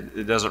 Yeah,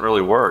 it doesn't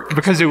really work.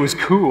 because it was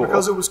cool.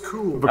 Because it was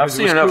cool. Because I've it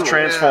seen was enough cool.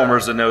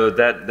 Transformers to know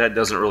that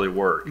doesn't really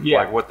work. Yeah.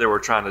 Like what they were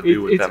trying to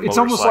do with that motorcycle. It's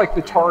almost like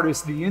the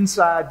TARDIS. The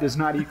inside does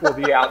not equal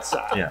the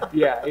outside. Yeah.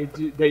 Yeah.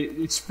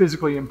 It's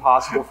physically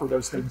impossible for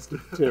those things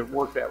to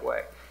work that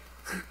way.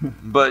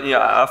 But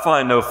yeah, I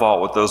find no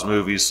fault with those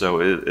movies, so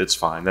it's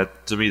fine.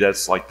 That to me,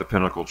 that's like the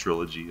pinnacle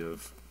trilogy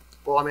of.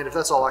 Well, I mean, if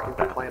that's all I can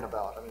complain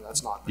about, I mean,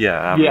 that's not. Yeah,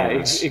 I mean, Yeah,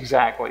 it's-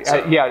 exactly.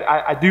 So-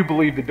 I do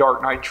believe the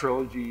Dark Knight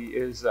trilogy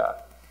is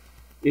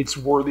it's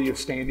worthy of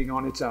standing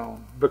on its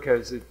own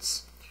because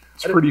it's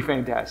pretty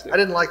fantastic. I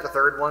didn't like the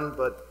third one,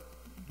 but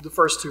the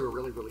first two are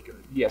really, really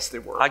good. Yes, they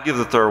were. I give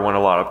the third one a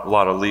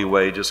lot of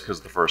leeway just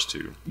because the first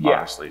two, Yeah,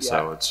 honestly. yeah.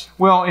 So it's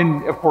Well,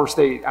 and of course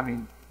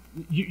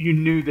you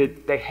knew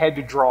that they had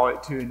to draw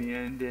it to an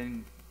end,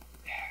 and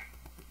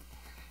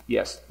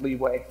yes,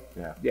 leeway.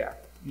 yeah.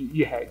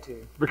 You had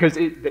to because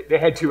they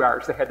had 2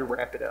 hours. They had to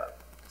wrap it up.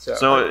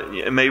 So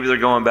maybe they're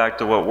going back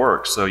to what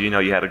works. So you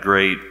had a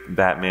great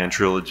Batman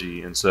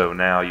trilogy, and so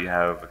now you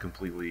have a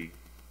completely,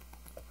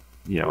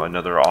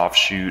 another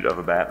offshoot of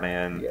a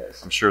Batman.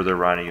 Yes. I'm sure they're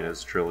writing it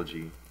as a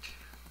trilogy.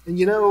 And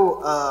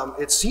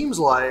it seems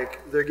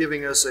like they're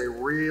giving us a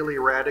really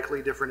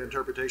radically different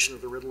interpretation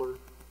of the Riddler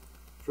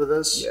for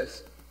this.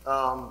 yes,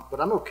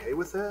 But I'm okay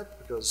with that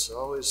because I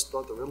always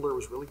thought the Riddler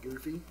was really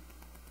goofy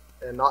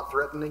and not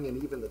threatening in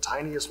even the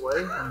tiniest way.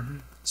 Mm-hmm.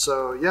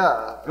 So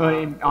yeah,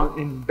 well,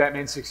 in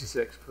Batman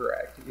 '66,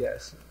 correct?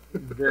 Yes,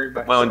 very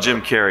much. Well, so. and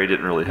Jim Carrey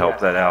didn't really help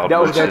that out.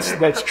 No, much, that's did he?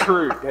 that's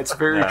true. That's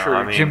very No, true.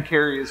 I mean- Jim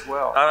Carrey as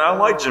well. I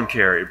like Jim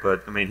Carrey,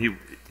 but I mean,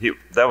 he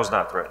that was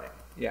not threatening.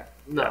 Yeah.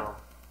 no,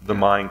 The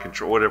mind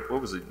control, what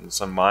was it?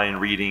 Some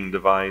mind reading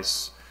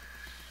device.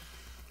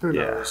 who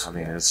Yeah, knows? I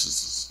mean, it's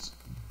just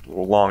a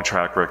long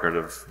track record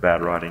of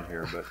bad writing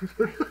here,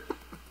 but.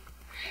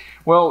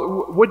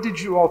 Well, what did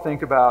you all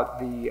think about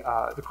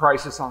the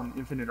Crisis on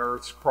Infinite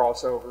Earths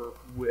crossover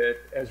with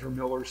Ezra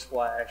Miller's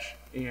Flash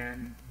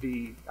and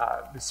the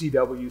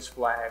CW's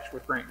Flash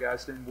with Grant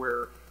Gustin,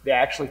 where they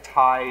actually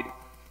tied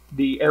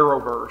the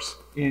Arrowverse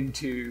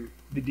into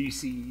the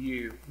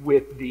DCEU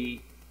with the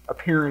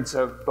appearance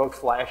of both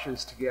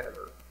Flashes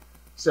together?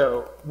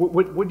 So,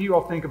 what do you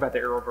all think about the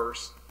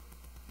Arrowverse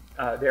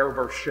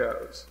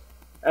shows?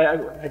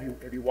 Have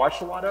you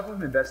watched a lot of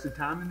them? Invested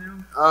time in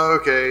them?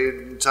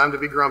 Okay, time to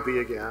be grumpy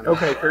again.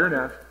 Okay, fair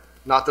enough.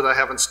 Not that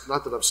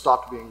I've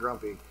stopped being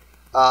grumpy.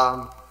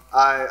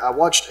 I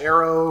watched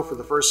Arrow for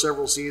the first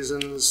several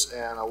seasons,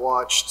 and I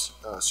watched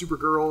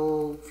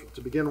Supergirl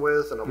to begin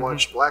with, and I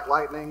watched Black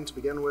Lightning to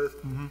begin with.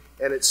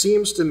 And it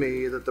seems to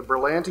me that the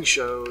Berlanti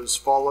shows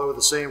follow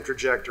the same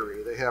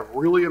trajectory. They have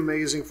really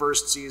amazing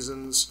first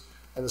seasons,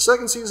 and the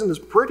second season is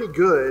pretty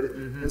good.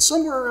 And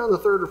somewhere around the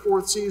third or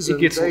fourth season,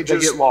 They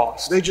get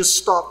lost. They just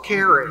stop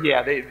caring.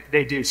 Yeah,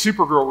 they do.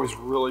 Supergirl was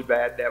really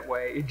bad that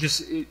way. It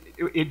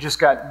just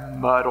got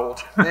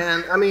muddled.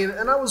 And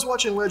I was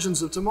watching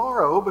Legends of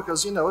Tomorrow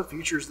because it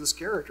features this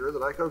character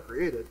that I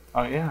co-created.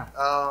 Oh yeah.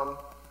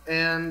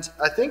 And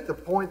I think the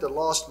point that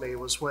lost me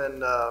was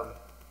when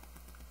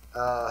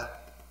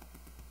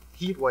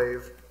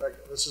Heatwave,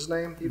 what's his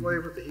name?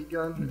 Heatwave with the heat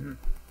gun.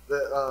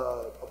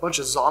 A bunch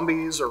of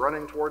zombies are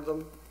running toward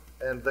them,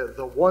 and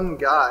the one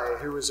guy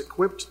who is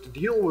equipped to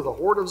deal with a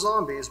horde of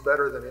zombies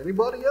better than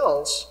anybody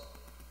else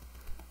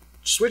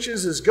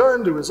switches his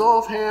gun to his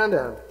offhand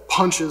and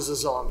punches a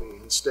zombie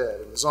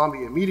instead, and the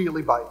zombie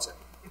immediately bites him.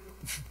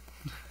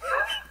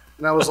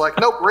 And I was like,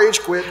 nope, rage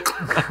quit.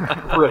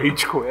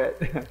 Rage quit.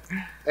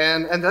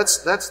 And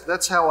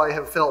that's how I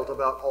have felt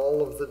about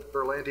all of the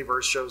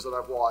Berlantiverse shows that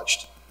I've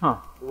watched. Huh.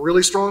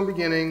 Really strong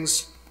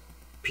beginnings,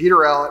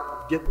 peter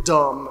out, get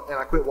dumb, and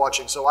I quit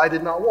watching. So I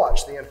did not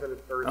watch the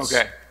Infinite Earths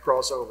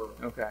crossover.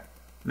 Okay.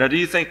 Now, do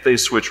you think they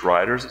switch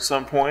writers at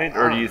some point,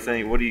 or do you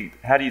think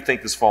how do you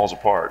think this falls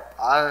apart?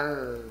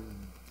 I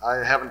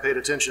haven't paid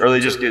attention. Or they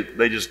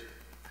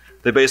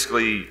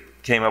basically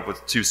came up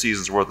with 2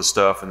 seasons worth of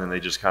stuff, and then they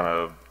just kind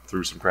of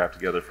threw some crap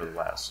together for the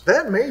last.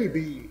 That may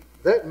be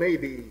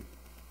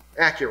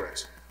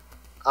accurate,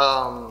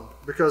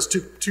 because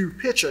to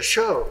pitch a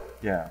show,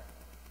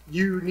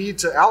 you need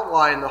to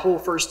outline the whole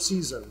first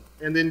season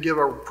and then give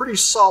a pretty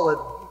solid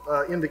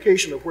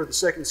indication of where the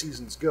second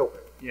season's going.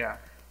 Yeah.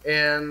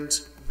 And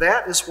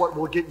that is what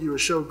will get you a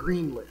show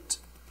greenlit.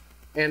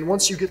 And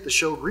once you get the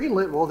show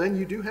greenlit, well, then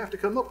you do have to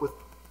come up with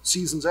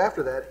seasons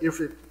after that if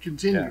it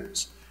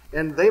continues. Yeah.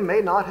 And they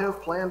may not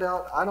have planned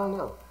out, I don't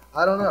know.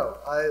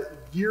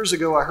 Years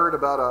ago, I heard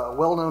about a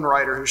well-known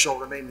writer who shall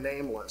remain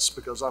nameless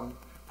because I'm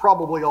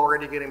probably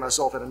already getting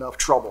myself in enough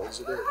trouble as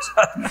it is.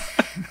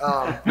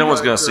 No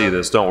one's going to see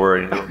this, don't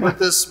worry. But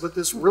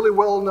this really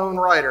well-known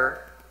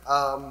writer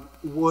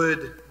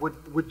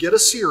would get a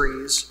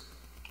series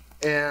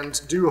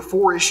and do a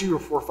 4-issue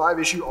or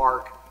 5-issue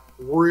arc,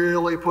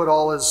 really put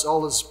all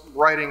his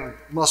writing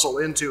muscle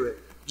into it,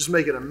 just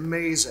make it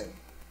amazing,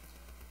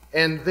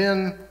 and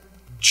then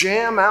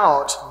jam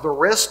out the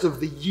rest of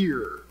the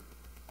year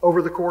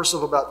over the course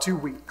of about 2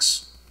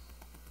 weeks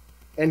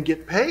and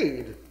get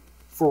paid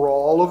for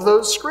all of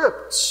those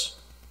scripts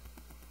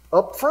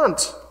up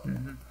front,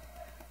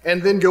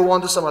 and then go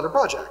on to some other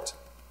project.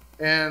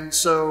 And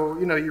so,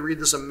 you read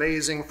this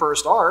amazing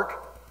first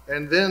arc,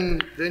 and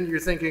then you're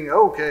thinking,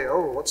 okay,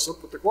 what's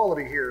up with the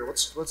quality here?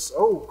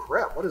 Oh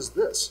crap, what is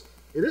this?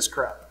 It is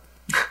crap.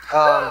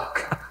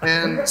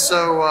 And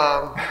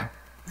so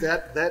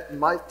that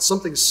might,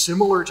 something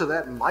similar to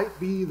that might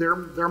be their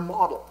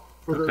model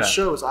for those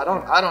shows. I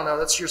don't know.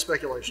 That's your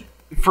speculation.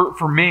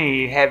 For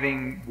me,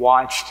 having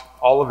watched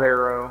all of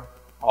Arrow,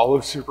 all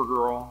of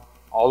Supergirl,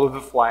 all of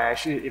The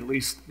Flash, at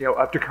least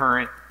up to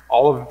current,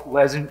 all of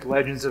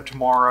Legends of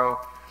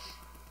Tomorrow,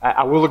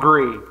 I will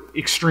agree,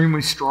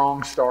 extremely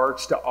strong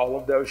starts to all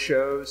of those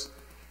shows.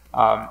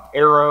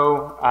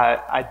 Arrow,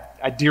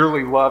 I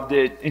dearly loved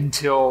it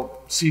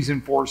until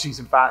season 4,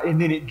 season 5, and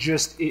then it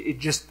just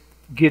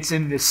gets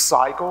in this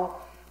cycle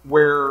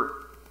where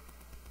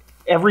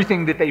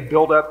everything that they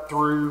build up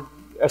through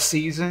a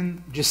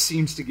season just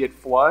seems to get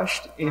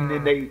flushed, and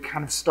then they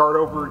kind of start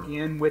over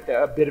again with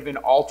a bit of an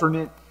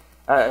alternate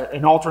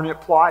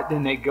plot.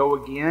 Then they go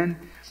again.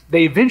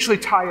 They eventually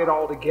tie it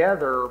all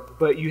together,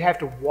 but you have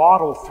to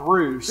waddle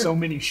through so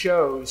many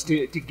shows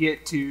to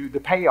get to the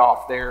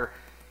payoff there.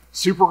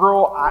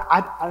 Supergirl,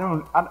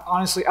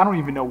 honestly, I don't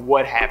even know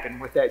what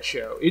happened with that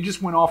show. It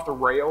just went off the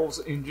rails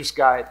and just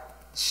got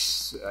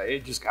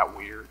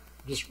weird,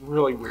 just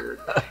really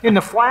weird. In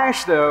The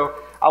Flash, though,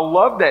 I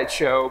love that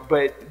show,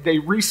 but they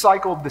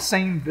recycled the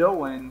same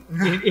villain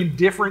in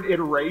different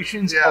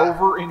iterations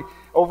over and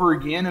over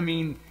again. I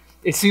mean,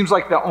 it seems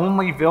like the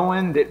only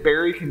villain that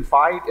Barry can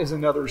fight is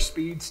another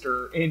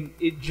speedster, and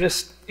it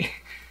just,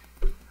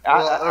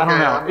 I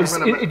don't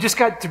know. It just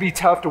got to be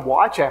tough to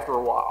watch after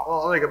a while.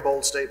 Well, I'll make a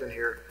bold statement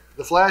here.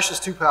 The Flash is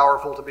too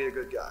powerful to be a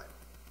good guy.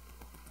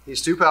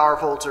 He's too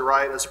powerful to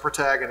write as a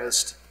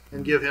protagonist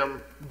and give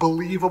him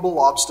believable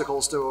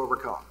obstacles to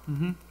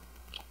overcome.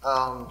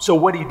 So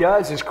what he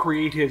does is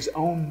create his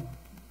own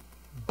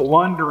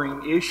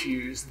blundering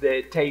issues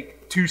that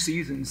take 2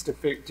 seasons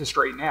to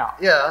straighten out.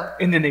 Yeah.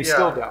 And then they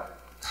still don't.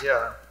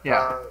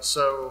 Yeah.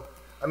 So,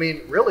 I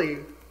mean, really,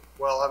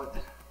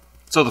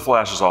 So The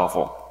Flash is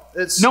awful.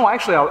 No,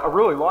 actually, I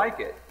really like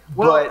it.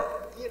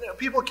 But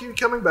people keep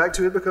coming back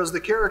to it because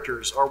the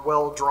characters are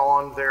well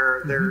drawn.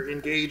 They're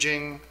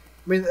engaging.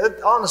 I mean,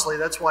 honestly,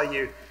 that's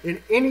why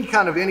in any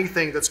kind of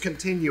anything that's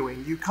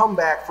continuing, you come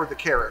back for the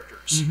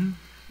characters.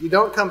 You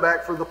don't come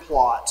back for the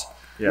plot.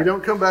 You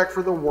don't come back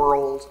for the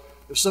world.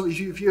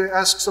 If you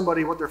ask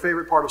somebody what their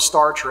favorite part of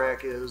Star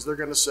Trek is, they're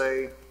going to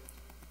say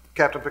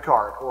Captain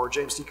Picard or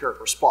James T.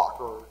 Kirk or Spock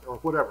or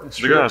whatever.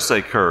 They're going to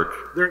say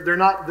Kirk. They're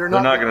not going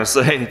to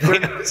say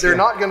anything. They're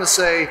not going to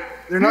say.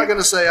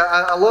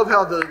 I love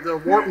how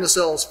the warp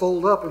nacelles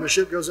fold up and the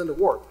ship goes into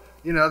warp.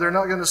 They're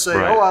not going to say,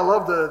 right. I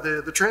love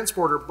the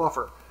transporter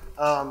buffer.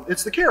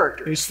 It's the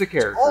characters. It's the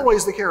characters. It's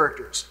always the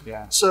characters.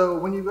 Yeah. So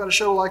when you've got a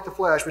show like The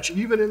Flash, which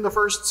even in the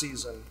first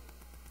season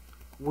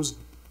was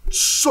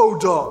so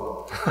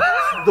dumb,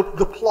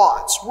 the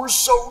plots were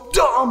so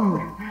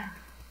dumb.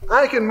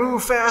 I can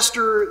move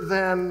faster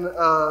than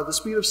the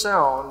speed of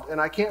sound, and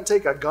I can't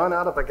take a gun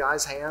out of a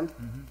guy's hand.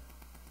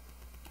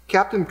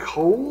 Captain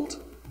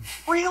Cold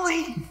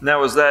Really?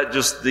 Now, was that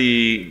just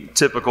the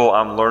typical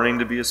I'm learning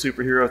to be a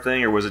superhero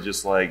thing, or was it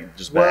just bad?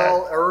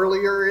 Well,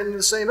 earlier in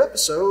the same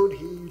episode,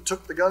 he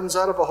took the guns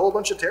out of a whole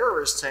bunch of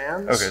terrorists'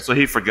 hands. Okay, so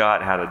he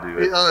forgot how to do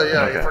it. He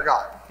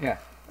forgot. Yeah.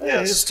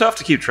 Yeah, it's tough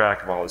to keep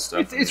track of all this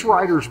stuff. It's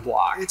writer's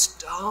block. It's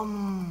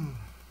dumb.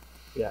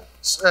 Yeah.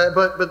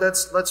 But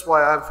that's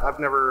why I've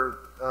never.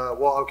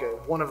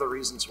 One of the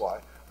reasons why.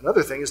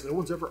 Another thing is no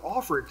one's ever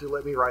offered to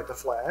let me write the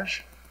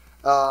Flash.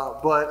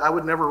 But I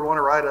would never want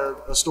to write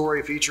a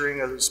story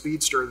featuring a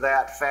speedster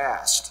that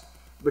fast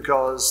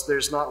because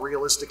there's not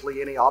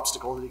realistically any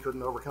obstacle that he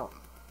couldn't overcome.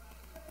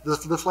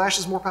 The Flash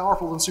is more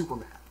powerful than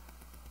Superman.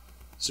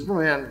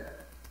 Superman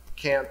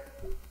can't.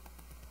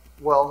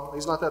 Well,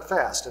 he's not that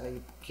fast, and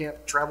he can't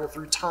travel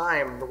through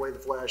time the way the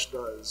Flash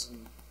does.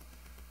 And,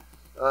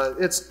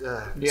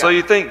 So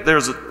you think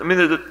there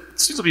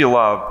seems to be a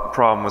lot of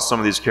problem with some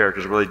of these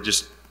characters where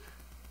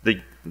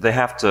they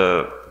have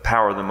to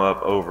power them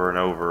up over and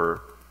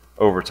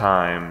over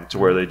time to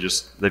where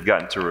they've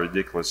gotten to a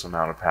ridiculous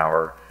amount of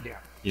power. Yeah.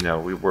 You know,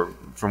 we were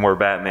from where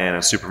Batman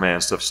and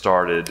Superman stuff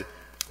started,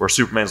 where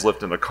Superman's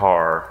lifting a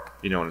car,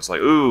 you know, and it's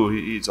like, ooh,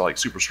 he's like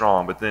super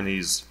strong, but then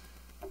he's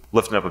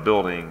lifting up a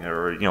building,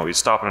 or he's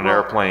stopping an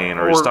airplane,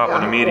 or he's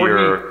stopping a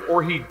meteor,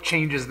 or he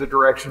changes the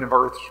direction of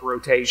Earth's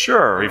rotation.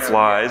 Sure, he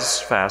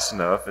flies fast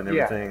enough and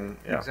everything.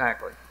 Yeah,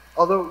 exactly.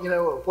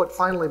 Although, what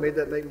finally made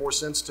that make more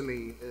sense to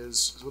me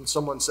is when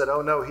someone said,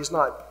 "Oh no, he's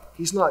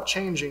not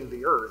changing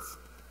the Earth.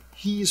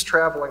 He's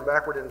traveling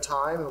backward in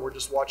time, and we're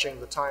just watching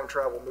the time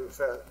travel move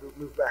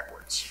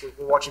backwards.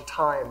 We're watching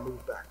time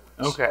move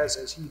backwards,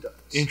 as he does."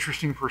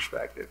 Interesting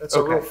perspective. That's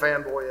a real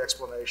fanboy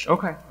explanation.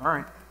 Okay, all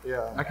right.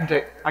 Yeah, I can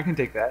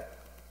take that.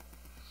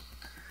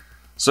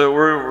 So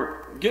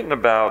we're getting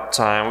about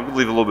time. We could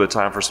leave a little bit of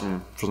time for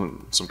some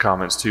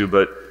comments too,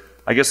 but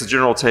I guess the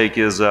general take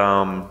is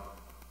the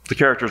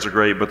characters are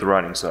great, but the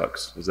writing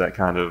sucks. Is that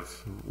kind of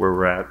where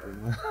we're at?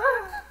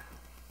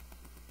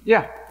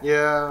 Yeah.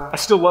 Yeah. I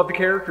still love the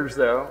characters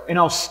though, and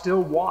I'll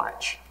still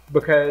watch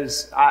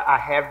because I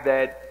have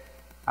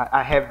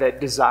that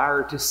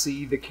desire to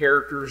see the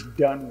characters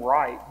done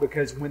right,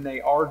 because when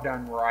they are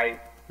done right,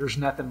 there's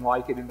nothing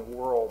like it in the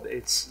world.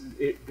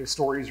 The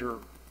stories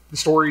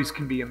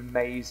can be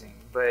amazing,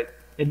 but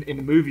and the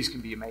movies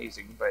can be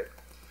amazing, but.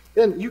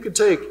 And you could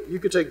take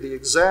the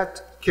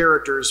exact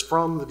characters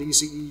from the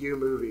DCEU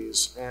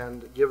movies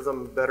and give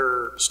them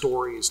better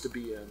stories to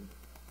be in,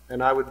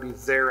 and I would be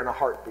there in a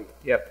heartbeat.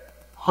 Yep,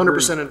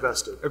 100%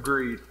 invested.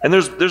 Agreed. And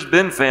there's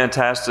been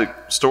fantastic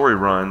story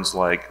runs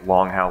like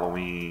Long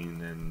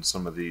Halloween and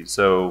some of these,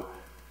 so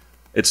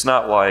it's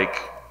not like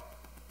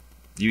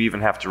you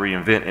even have to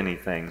reinvent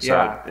anything. So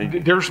yeah,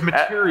 there's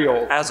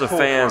material. As a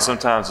fan,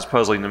 sometimes it's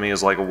puzzling to me.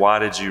 Is like, why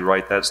did you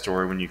write that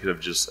story when you could have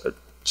just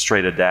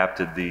straight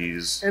adapted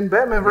these? And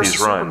Batman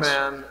vs. runs.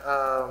 Superman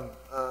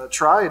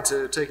tried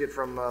to take it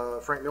from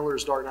Frank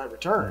Miller's Dark Knight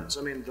Returns.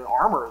 I mean, the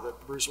armor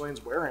that Bruce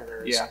Wayne's wearing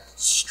there is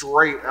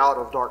straight out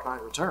of Dark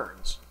Knight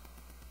Returns.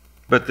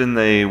 But then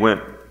they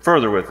went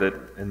further with it,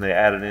 and they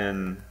added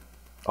in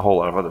a whole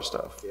lot of other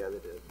stuff. Yeah, they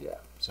did. Yeah.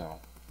 So.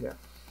 Yeah.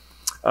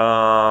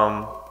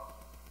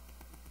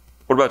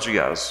 What about you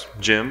guys?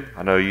 Jim,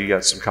 I know you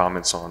got some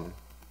comments on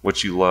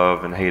what you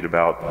love and hate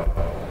about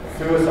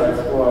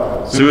Suicide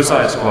Squad.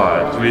 Suicide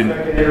Squad. Second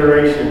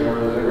iteration,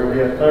 or is there going to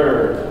be a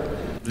third?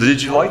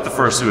 Did you like the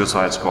first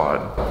Suicide Squad?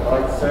 I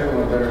like the second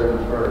one better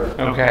than the first.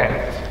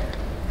 Okay.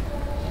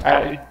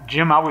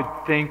 Jim, I would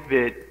think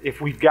that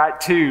if we've got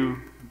two,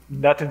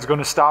 nothing's going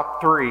to stop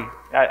three.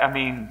 I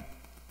mean,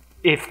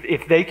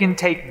 if they can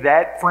take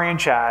that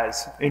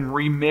franchise and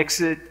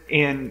remix it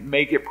and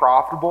make it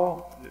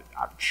profitable,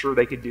 I'm sure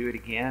they could do it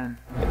again,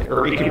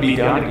 or it could be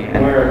done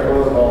again. Wear a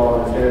clothes ball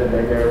on his head and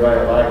make everybody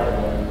like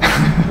him.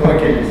 What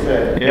can you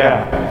say?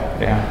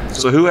 Yeah.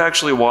 So who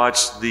actually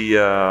watched the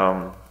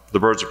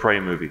Birds of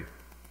Prey movie?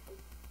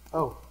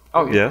 Oh,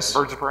 yes.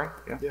 Birds of Prey.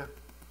 yeah.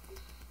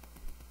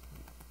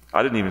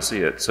 I didn't even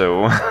see it,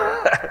 so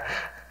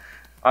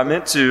I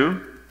meant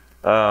to.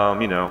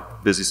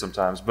 Busy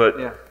sometimes,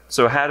 but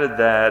so how did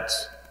that?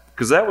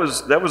 Because that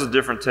was a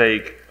different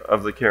take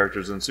of the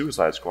characters in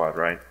Suicide Squad,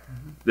 right?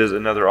 Mm-hmm. There's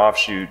another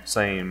offshoot,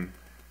 same,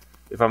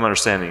 if I'm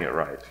understanding it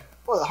right.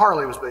 Well,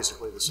 Harley was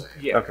basically the same.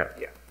 Yeah. Okay.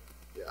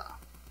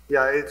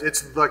 Yeah.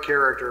 It's the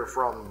character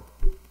from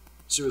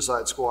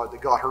Suicide Squad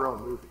that got her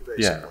own movie,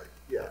 basically.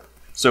 Yeah.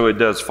 So it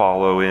does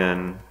follow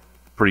in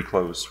pretty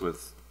close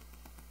with.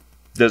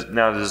 Does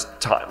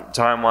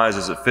time wise,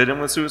 does it fit in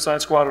with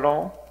Suicide Squad at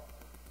all?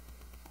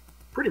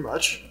 Pretty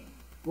much,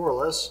 more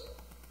or less.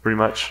 Pretty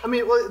much. I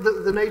mean,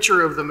 the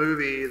nature of the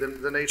movie,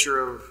 the nature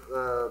of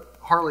the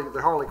Harley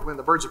Quinn,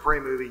 the Birds of Prey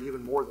movie,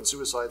 even more than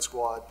Suicide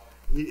Squad,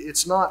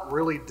 it's not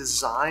really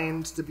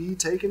designed to be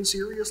taken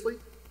seriously.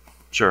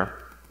 Sure.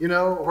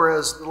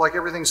 Whereas like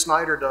everything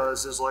Snyder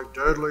does is like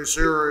deadly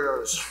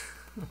serious.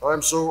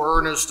 I'm so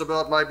earnest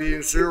about my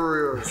being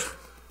serious,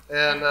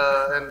 and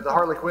the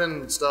Harley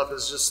Quinn stuff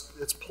is just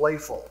it's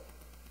playful.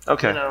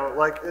 Okay.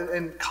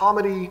 And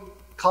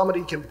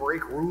comedy can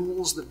break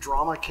rules that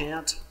drama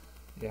can't.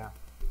 Yeah.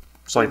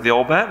 It's like the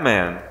old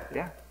Batman.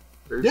 Yeah,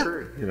 very Yeah.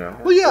 true. You know.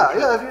 Well,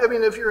 yeah.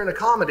 If you're in a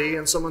comedy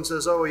and someone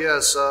says, "Oh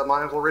yes,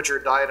 my Uncle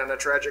Richard died in a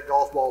tragic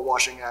golf ball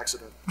washing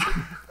accident,"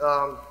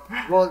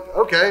 well,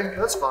 okay,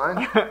 that's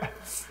fine.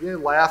 You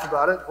laugh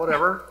about it,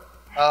 whatever.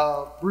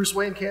 Bruce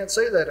Wayne can't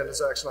say that in a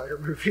Zack Snyder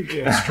movie.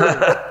 Yeah, it's true.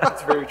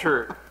 That's very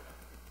true.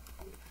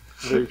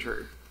 Very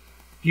true.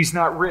 He's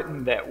not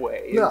written that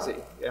way, is he?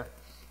 Yeah.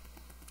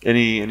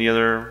 Any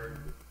other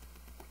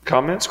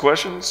comments,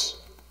 questions?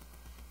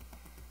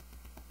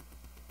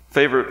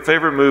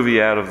 Favorite movie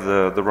out of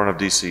the run of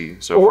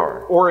DC so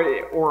far?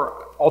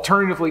 Or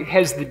alternatively,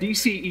 has the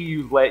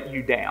DCEU let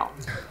you down?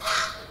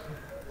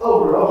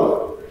 Over and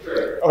over, for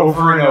sure.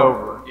 Over and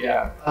over.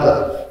 Yeah.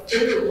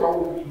 Favorite would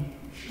probably be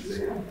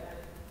Shazam.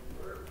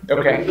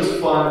 Okay.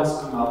 Just fun, it's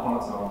come up on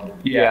its own.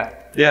 Yeah.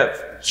 Yeah,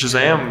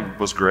 Shazam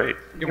was great.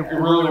 It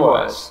really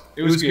was.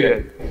 It was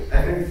good.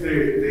 I think they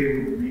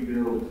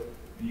rebuild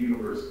the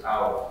universe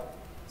out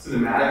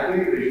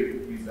cinematically. They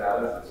should use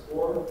that as its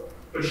core.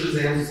 But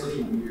Shazam's such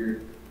a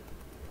weird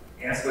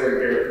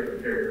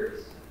ancillary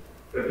characters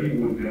that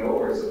people would know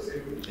or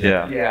associate with.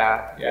 Yeah.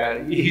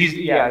 Yeah. He's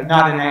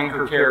not an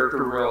anchor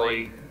character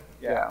really.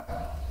 Yeah.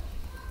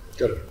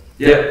 Good.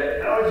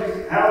 Yeah. How would you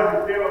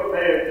feel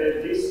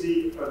if the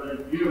DC or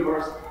the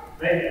universe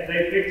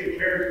they picked a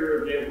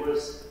character that was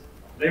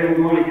they were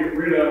going to get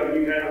rid of,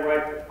 and you had to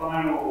write the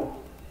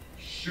final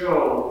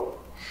show?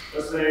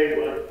 Let's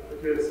say, like,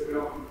 because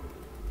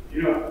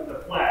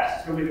the Flash,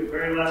 it's going to be the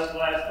very last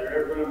Flash they're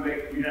ever going to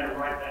make. You had to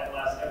write that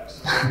last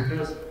episode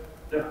because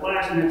the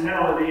Flash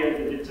mentality of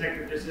the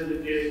detective just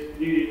isn't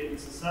needed in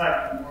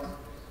society anymore.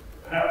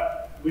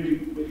 Would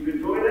you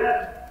enjoy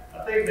that?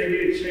 I think they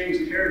need to change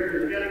the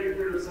characters. They got to get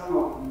rid of some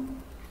of them.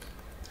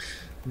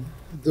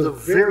 The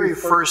very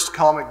first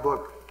comic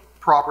book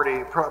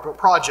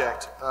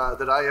project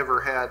that I ever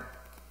had.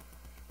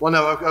 Well,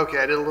 no, okay,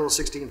 I did a little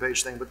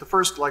 16-page thing, but the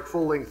first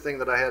full-length thing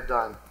that I had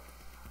done,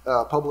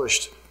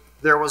 published,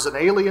 there was an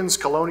Aliens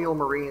Colonial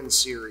Marine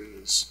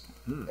series,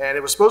 and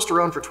it was supposed to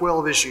run for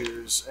 12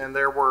 issues, and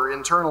there were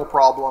internal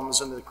problems,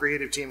 and the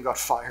creative team got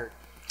fired.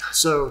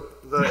 So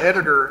the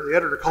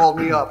editor called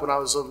me up when I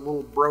was a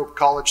little broke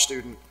college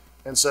student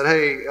and said,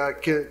 "Hey,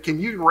 can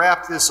you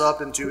wrap this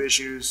up in 2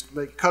 issues?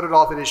 Cut it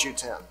off at issue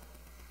 10."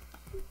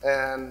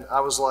 And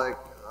I was like,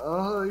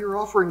 "You're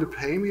offering to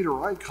pay me to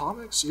write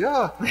comics?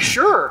 Yeah,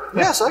 sure.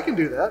 Yes, I can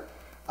do that.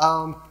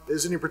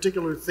 Is there any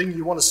particular thing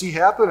you want to see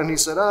happen?" And he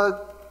said,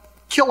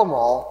 "Kill them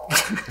all."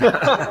 Kill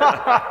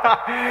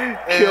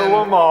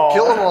them all.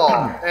 Kill them all.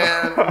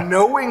 And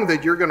knowing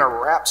that you're going to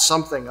wrap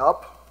something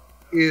up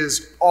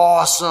is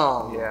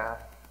awesome. Yeah.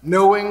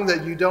 Knowing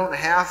that you don't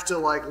have to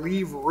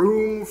leave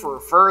room for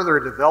further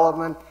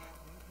development,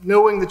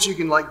 knowing that you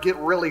can get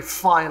really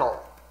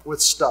final with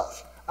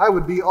stuff. I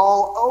would be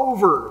all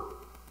over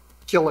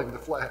killing the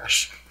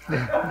Flash.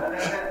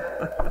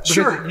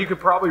 Sure. You could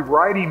probably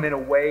write him in a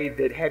way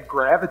that had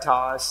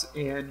gravitas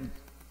and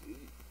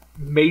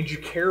made you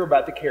care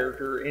about the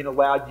character and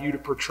allowed you to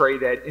portray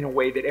that in a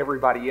way that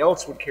everybody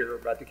else would care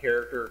about the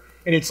character.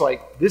 And it's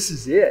like, this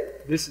is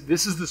it. This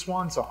is the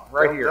swan song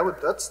right here.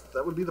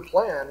 That would be the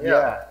plan.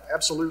 Yeah,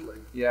 absolutely.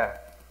 Yeah.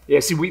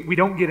 See, we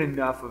don't get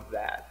enough of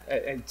that.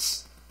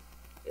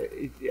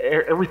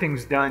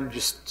 Everything's done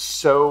just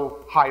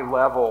so high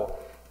level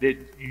that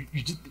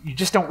you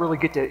just don't really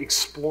get to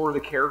explore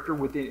the character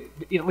within,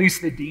 at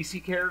least the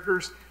DC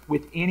characters,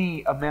 with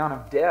any amount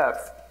of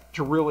depth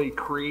to really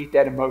create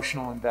that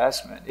emotional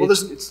investment. Well,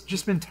 it's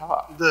just been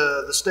tough.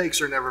 The stakes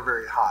are never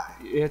very high.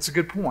 It's a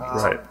good point.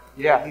 Right.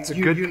 Yeah, it's a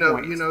good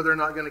point. You know they're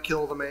not going to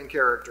kill the main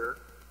character,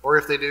 or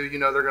if they do,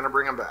 they're going to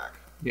bring him back.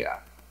 Yeah.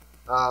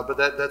 But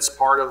that's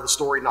part of the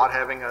story not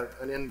having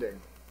an ending.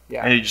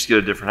 Yeah. And you just get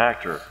a different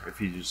actor if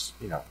you just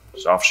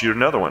offshoot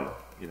another one.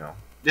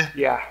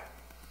 Yeah.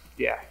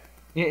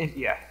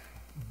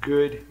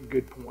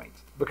 Good point.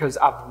 Because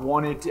I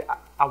wanted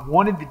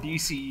the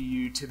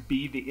DCEU to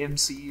be the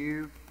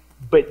MCU,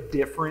 but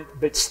different,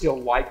 but still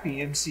like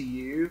the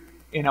MCU,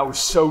 and I was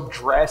so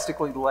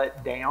drastically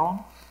let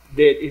down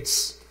that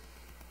it's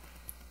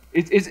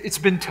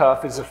been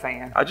tough as a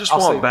fan. I just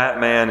want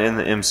Batman in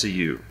the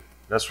MCU.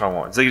 That's what I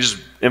want. So you just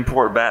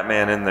import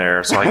Batman in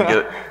there so I can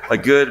get a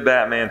good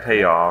Batman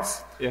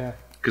payoff. Yeah.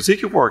 Because he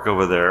could work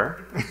over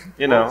there.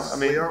 We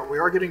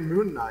are getting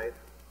Moon Knight.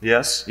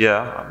 Yes.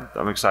 Yeah.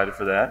 I'm excited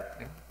for that.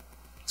 Yeah.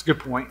 It's a good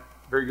point.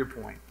 Very good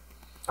point.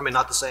 I mean,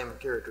 not the same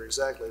character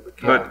exactly, but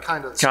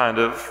kind of.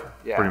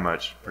 Yeah. Pretty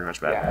much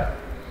Batman. Yeah.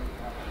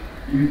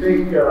 Do you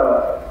think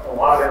a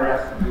lot of it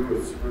has to do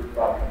with script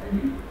by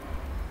committee?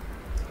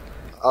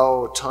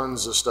 Oh,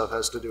 tons of stuff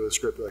has to do with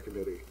script by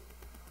committee.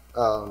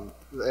 And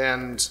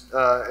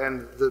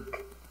the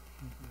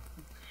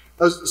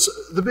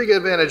big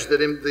advantage that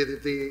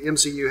the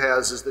MCU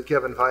has is that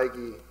Kevin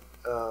Feige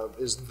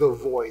is the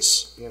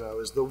voice,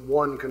 is the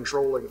one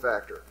controlling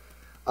factor.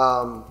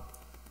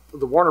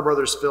 The Warner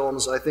Brothers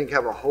films, I think,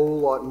 have a whole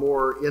lot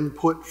more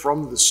input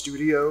from the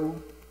studio,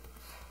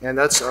 and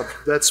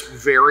that's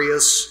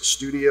various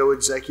studio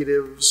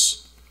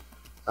executives,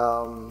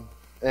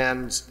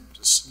 and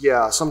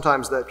yeah,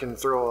 sometimes that can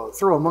throw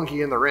a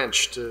monkey in the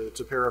wrench, to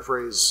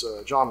paraphrase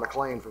John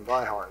McClane from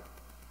Die Hard.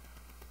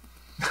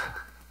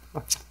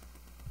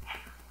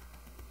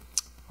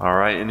 All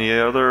right. Any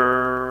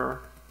other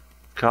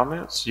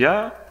comments?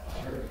 Yeah.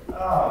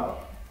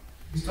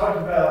 He's talked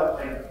about,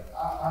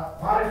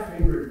 like, my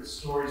favorite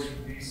stories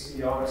from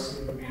DC always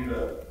seem to be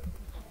the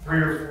 3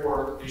 or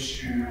 4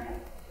 issue,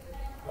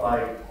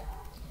 like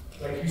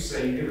you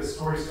say, you get a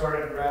story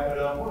started and wrap it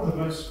up. One of the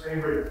most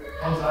favorite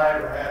ones I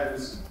ever had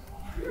was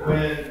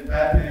when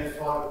Batman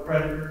fought the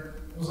Predator.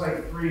 It was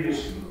like 3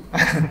 issues.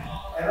 And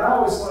I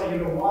always thought,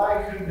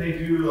 why couldn't they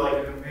do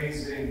like an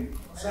amazing,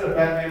 instead of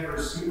Batman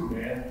versus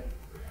Superman,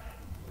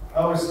 I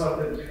always thought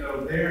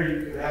that, there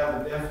you could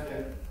have a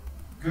definite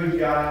good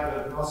guy,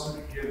 but it also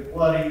could get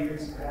bloody,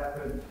 things could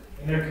happen,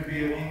 and there could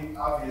be an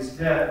obvious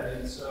death.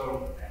 And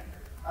so,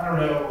 I don't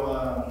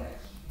know,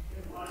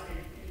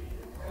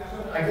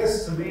 I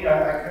guess to me,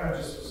 I kind of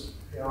just was,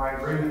 I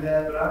agree with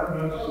that, but I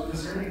don't know,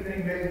 is there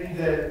anything maybe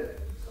that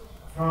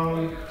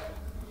from,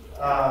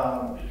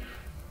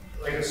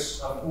 like a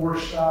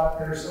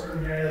 4-shot or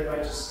something there that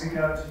might just stick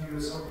out to you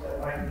as something that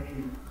might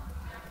be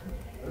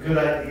a good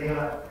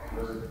idea?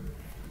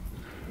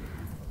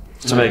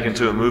 To make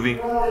into a movie?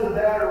 Well, either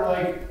that or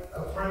like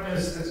a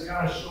premise that's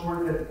kind of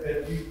short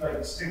that you,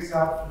 like, sticks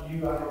out for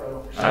you. I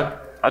don't know.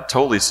 I'd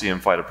totally see him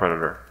fight a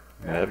predator.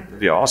 Yeah, that'd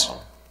be awesome.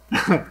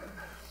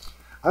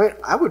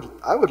 I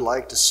would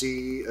like to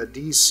see a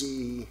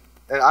DC,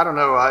 and I don't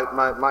know,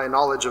 my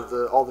knowledge of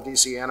all the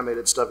DC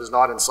animated stuff is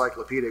not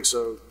encyclopedic,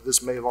 so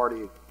this may have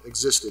already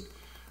existed,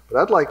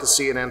 but I'd like to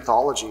see an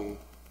anthology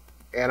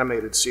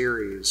animated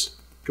series,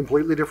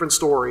 completely different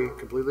story,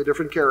 completely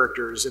different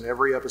characters in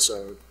every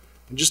episode,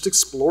 and just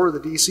explore the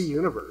DC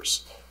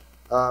universe.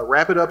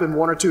 Wrap it up in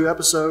 1 or 2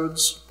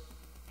 episodes.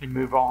 And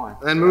move on.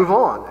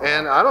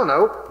 And I don't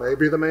know,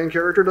 maybe the main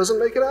character doesn't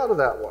make it out of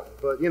that one.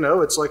 But,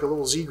 it's like a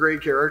little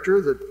Z-grade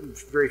character that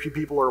very few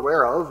people are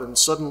aware of, and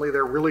suddenly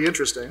they're really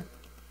interesting.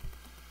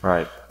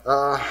 Right.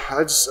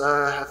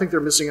 I think they're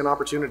missing an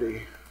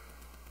opportunity.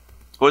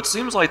 Well, it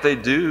seems like they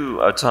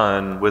do a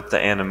ton with the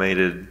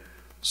animated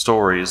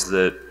stories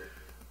that,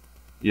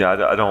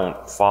 I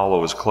don't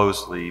follow as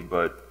closely,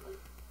 but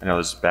I know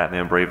there's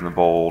Batman Brave and the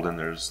Bold, and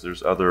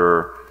there's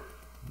other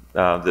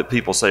that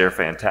people say are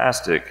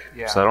fantastic.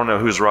 Yeah. So I don't know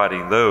who's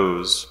writing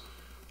those,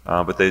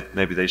 but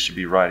maybe they should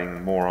be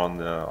writing more on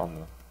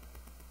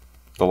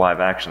the live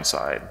action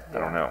side. Yeah.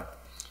 I don't know.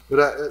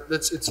 But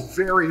it's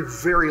very,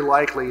 very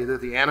likely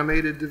that the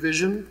animated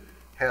division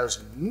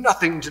has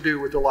nothing to do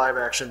with the live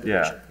action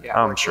division.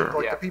 Yeah, I'm sure.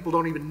 Like the people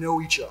don't even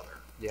know each other.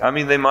 Yeah. I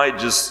mean, they might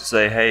just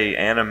say, "Hey,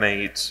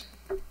 animate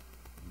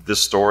this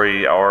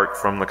story arc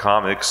from the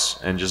comics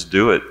and just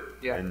do it,"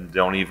 and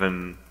don't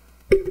even,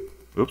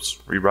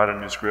 rewrite a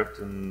new script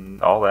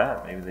and all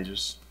that. Maybe they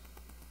just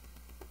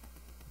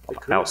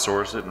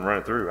outsource it and run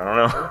it through. I don't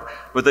know,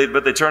 but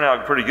they turn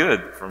out pretty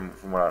good from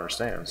what I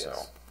understand. Yes. So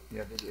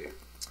Yeah, they do.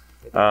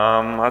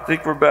 I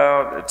think we're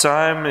about at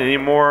time. Any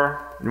more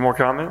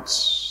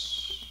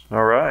comments?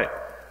 All right.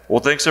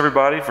 Well, thanks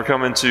everybody for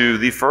coming to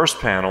the first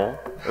panel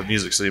of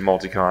Music City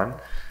Multicon.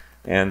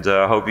 And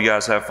I hope you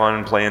guys have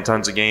fun playing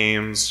tons of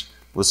games,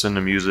 listening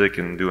to music,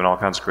 and doing all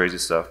kinds of crazy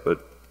stuff.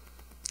 But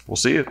we'll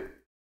see you.